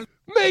 man. You must.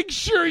 Make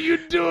sure you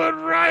do it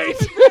right.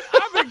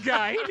 Other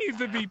guy, he needs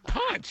to be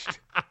punched.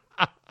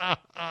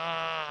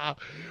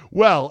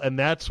 Well, and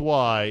that's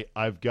why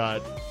I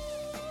got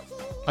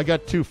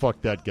two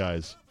fuck that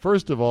guys.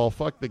 First of all,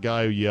 fuck the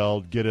guy who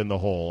yelled, get in the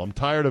hole. I'm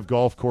tired of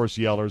golf course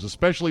yellers,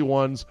 especially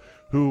ones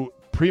who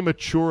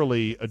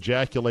prematurely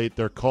ejaculate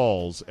their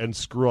calls and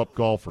screw up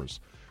golfers.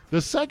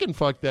 The second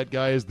fuck that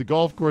guy is the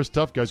golf course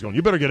tough guys going,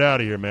 you better get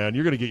out of here, man.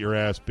 You're going to get your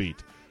ass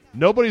beat.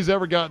 Nobody's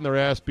ever gotten their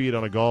ass beat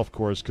on a golf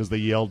course because they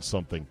yelled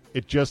something.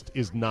 It just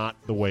is not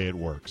the way it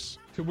works.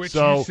 To which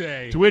you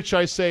say. To which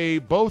I say,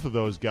 both of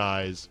those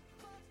guys,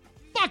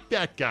 fuck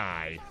that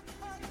guy.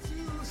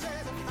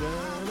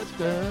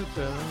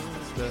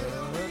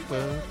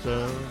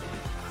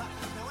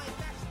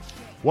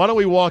 Why don't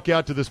we walk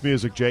out to this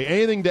music, Jay?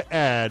 Anything to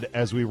add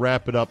as we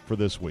wrap it up for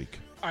this week?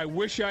 I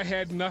wish I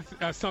had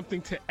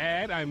something to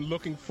add. I'm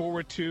looking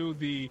forward to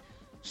the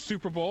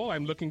Super Bowl.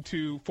 I'm looking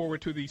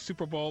forward to the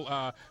Super Bowl,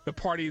 the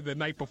party the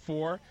night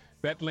before.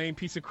 That lame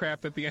piece of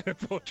crap that the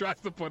NFL tries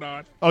to put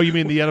on. Oh, you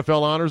mean the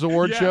NFL Honors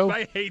Award show? Yes,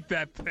 I hate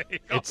that thing.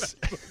 It's that's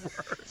the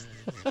worst.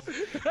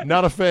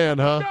 Not a fan,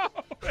 huh? No,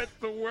 that's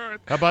the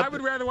worst. I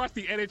would rather watch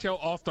the NHL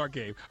All-Star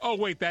Game. Oh,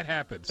 wait, that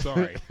happened.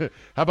 Sorry.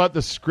 How about the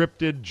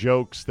scripted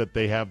jokes that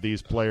they have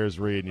these players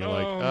read? And you're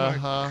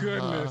like, my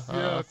goodness.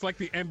 Yeah, it's like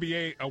the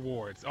NBA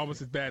awards,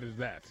 almost as bad as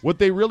that. What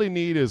they really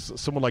need is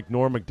someone like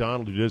Norm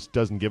Macdonald who just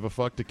doesn't give a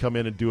fuck to come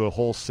in and do a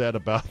whole set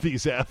about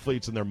these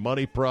athletes and their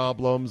money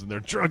problems and their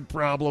drug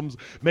problems.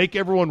 Make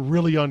everyone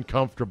really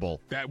uncomfortable.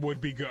 That would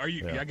be good.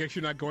 I guess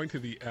you're not going to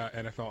the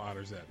NFL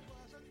Honors then.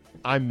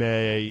 I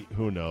may.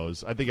 Who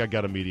knows? I think I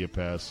got a media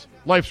pass.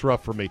 Life's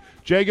rough for me.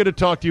 Jay, good to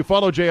talk to you.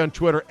 Follow Jay on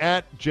Twitter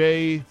at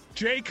J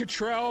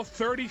Cottrell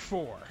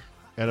 34.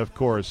 And, of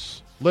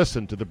course,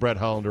 listen to the Brett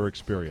Hollander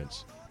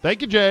Experience.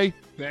 Thank you, Jay.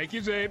 Thank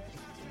you, Zabe.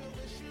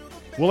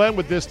 We'll end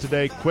with this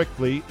today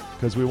quickly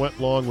because we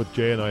went long with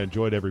Jay and I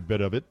enjoyed every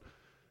bit of it.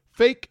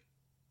 Fake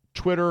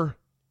Twitter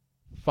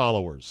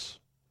followers.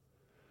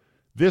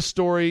 This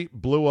story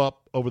blew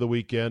up over the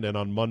weekend and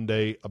on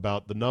Monday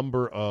about the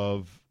number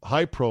of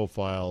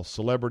high-profile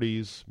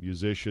celebrities,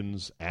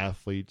 musicians,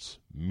 athletes,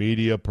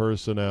 media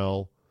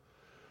personnel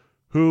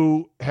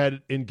who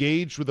had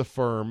engaged with a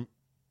firm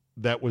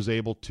that was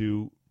able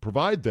to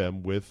provide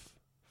them with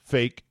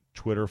fake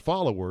Twitter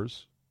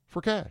followers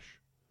for cash.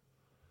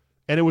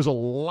 And it was a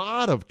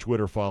lot of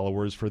Twitter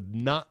followers for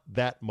not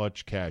that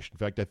much cash. In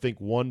fact, I think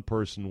one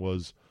person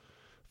was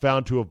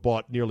found to have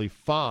bought nearly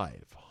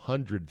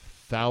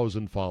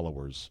 500,000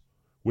 followers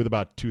with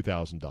about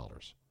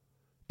 $2,000.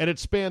 And it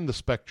spanned the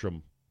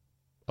spectrum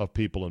of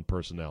people and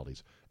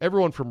personalities.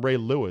 Everyone from Ray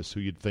Lewis, who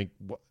you'd think,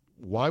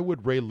 why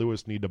would Ray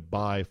Lewis need to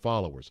buy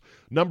followers?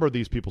 A number of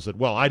these people said,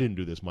 well, I didn't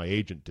do this. My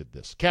agent did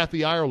this.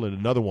 Kathy Ireland,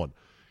 another one,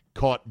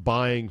 caught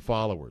buying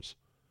followers.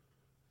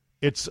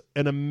 It's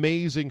an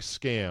amazing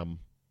scam,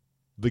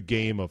 the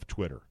game of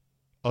Twitter.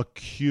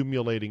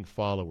 Accumulating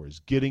followers,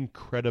 getting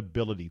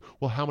credibility.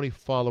 Well, how many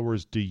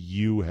followers do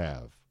you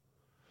have?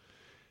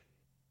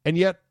 And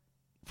yet,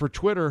 for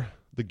Twitter,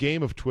 the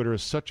game of Twitter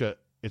is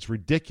it's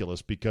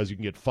ridiculous because you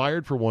can get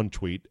fired for one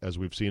tweet, as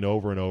we've seen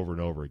over and over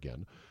and over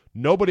again.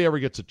 Nobody ever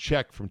gets a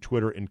check from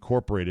Twitter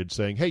Incorporated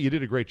saying, hey, you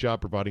did a great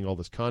job providing all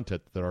this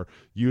content that our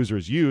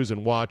users use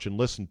and watch and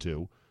listen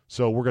to,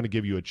 so we're going to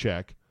give you a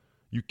check.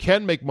 You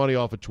can make money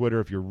off of Twitter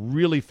if you're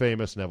really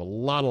famous and have a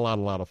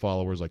lot of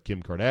followers like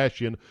Kim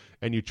Kardashian,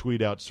 and you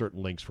tweet out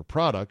certain links for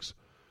products.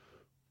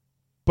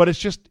 But it's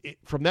just,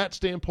 from that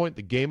standpoint,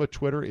 the game of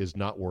Twitter is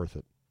not worth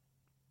it.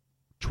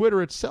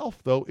 Twitter itself,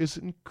 though, is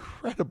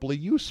incredibly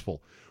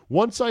useful.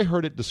 Once I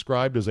heard it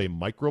described as a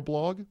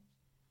microblog,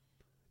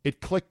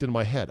 it clicked in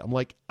my head. I'm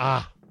like,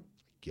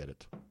 get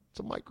it. It's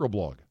a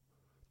microblog.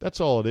 That's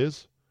all it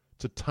is.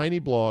 It's a tiny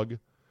blog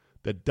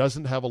that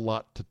doesn't have a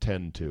lot to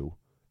tend to.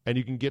 And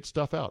you can get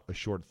stuff out, a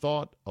short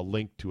thought, a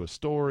link to a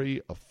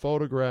story, a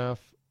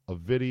photograph, a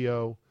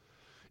video.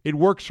 It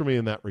works for me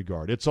in that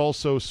regard. It's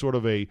also sort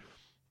of a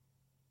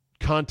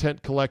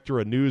content collector,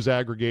 a news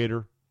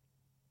aggregator.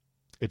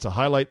 It's a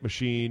highlight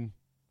machine.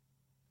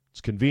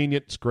 It's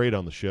convenient. It's great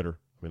on the shitter.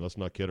 I mean, let's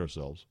not kid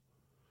ourselves.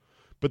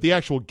 But the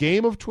actual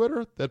game of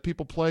Twitter that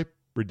people play,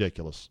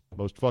 ridiculous.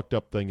 Most fucked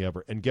up thing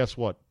ever. And guess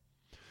what?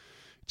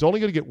 It's only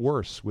going to get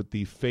worse with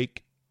the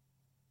fake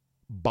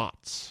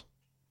bots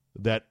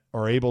that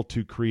are able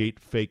to create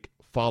fake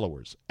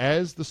followers.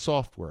 As the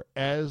software,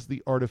 as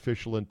the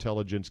artificial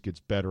intelligence gets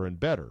better and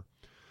better,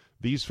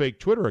 these fake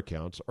Twitter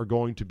accounts are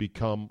going to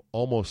become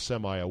almost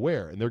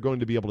semi-aware, and they're going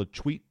to be able to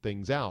tweet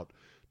things out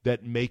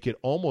that make it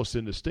almost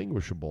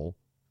indistinguishable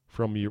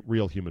from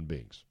real human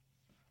beings.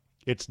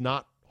 It's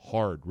not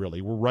hard,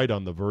 really. We're right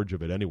on the verge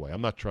of it anyway.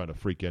 I'm not trying to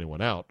freak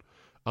anyone out.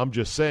 I'm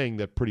just saying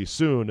that pretty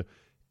soon,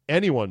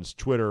 anyone's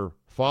Twitter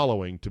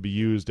following to be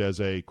used as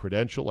a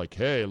credential, like,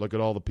 hey, look at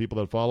all the people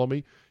that follow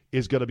me,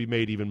 is going to be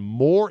made even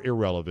more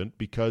irrelevant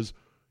because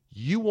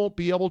you won't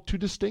be able to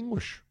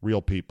distinguish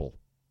real people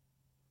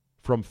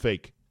from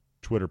fake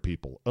Twitter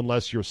people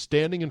unless you're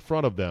standing in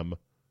front of them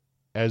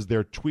as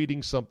they're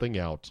tweeting something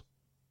out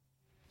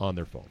on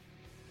their phone.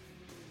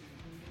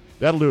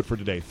 That'll do it for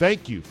today.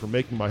 Thank you for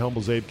making my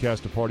humble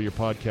CzabeCast a part of your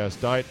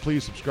podcast diet.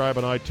 Please subscribe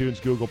on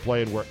iTunes, Google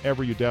Play, and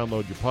wherever you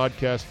download your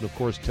podcast. And, of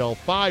course, tell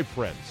 5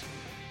 friends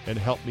and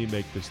help me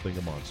make this thing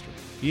a monster.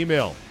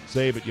 Email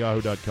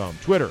zabe@yahoo.com.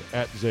 Twitter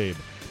 @Zabe.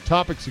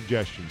 Topic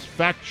suggestions,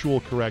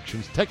 factual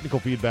corrections, technical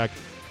feedback,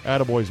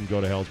 attaboys and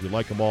go-to-hells. We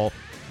like them all.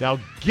 Now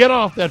get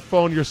off that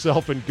phone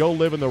yourself and go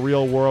live in the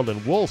real world,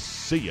 and we'll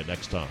see you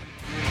next time.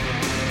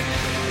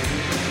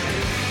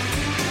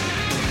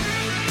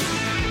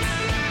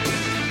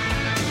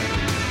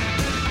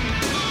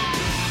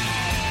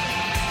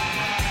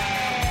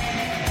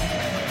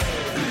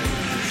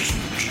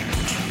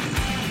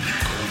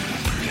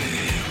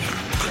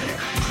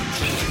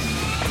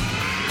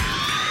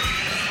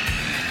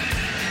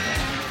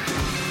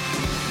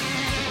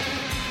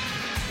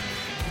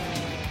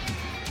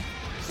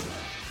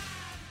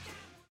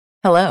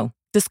 Hello,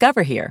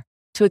 Discover here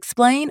to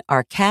explain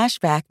our cash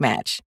back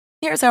match.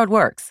 Here's how it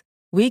works.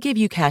 We give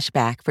you cash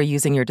back for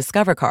using your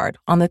Discover card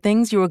on the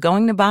things you were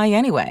going to buy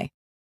anyway.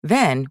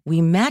 Then we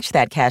match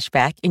that cash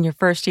back in your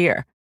first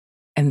year.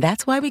 And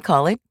that's why we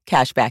call it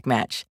Cashback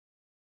Match.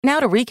 Now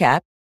to recap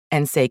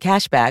and say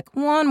cashback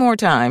one more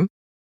time.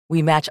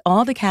 We match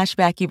all the cash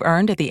back you've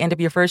earned at the end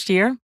of your first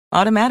year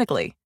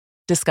automatically.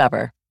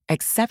 Discover.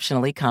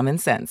 Exceptionally common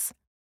sense.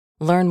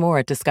 Learn more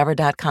at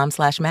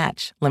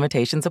discover.com/match.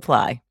 Limitations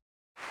apply.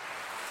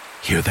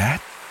 Hear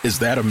that? Is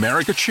that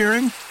America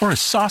cheering or a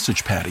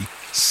sausage patty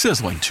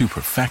sizzling to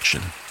perfection?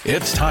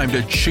 It's time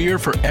to cheer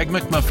for Egg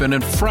McMuffin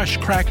and fresh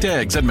cracked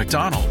eggs at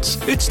McDonald's.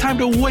 It's time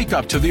to wake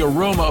up to the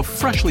aroma of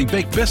freshly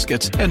baked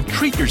biscuits and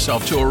treat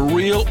yourself to a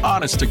real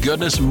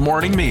honest-to-goodness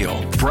morning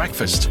meal.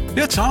 Breakfast,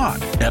 it's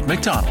on at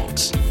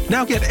McDonald's.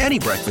 Now get any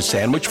breakfast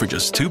sandwich for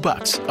just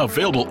 $2.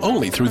 Available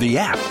only through the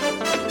app.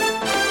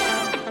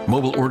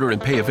 Mobile order and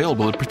pay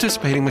available at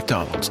participating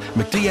McDonald's.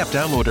 McD app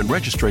download and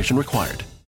registration required.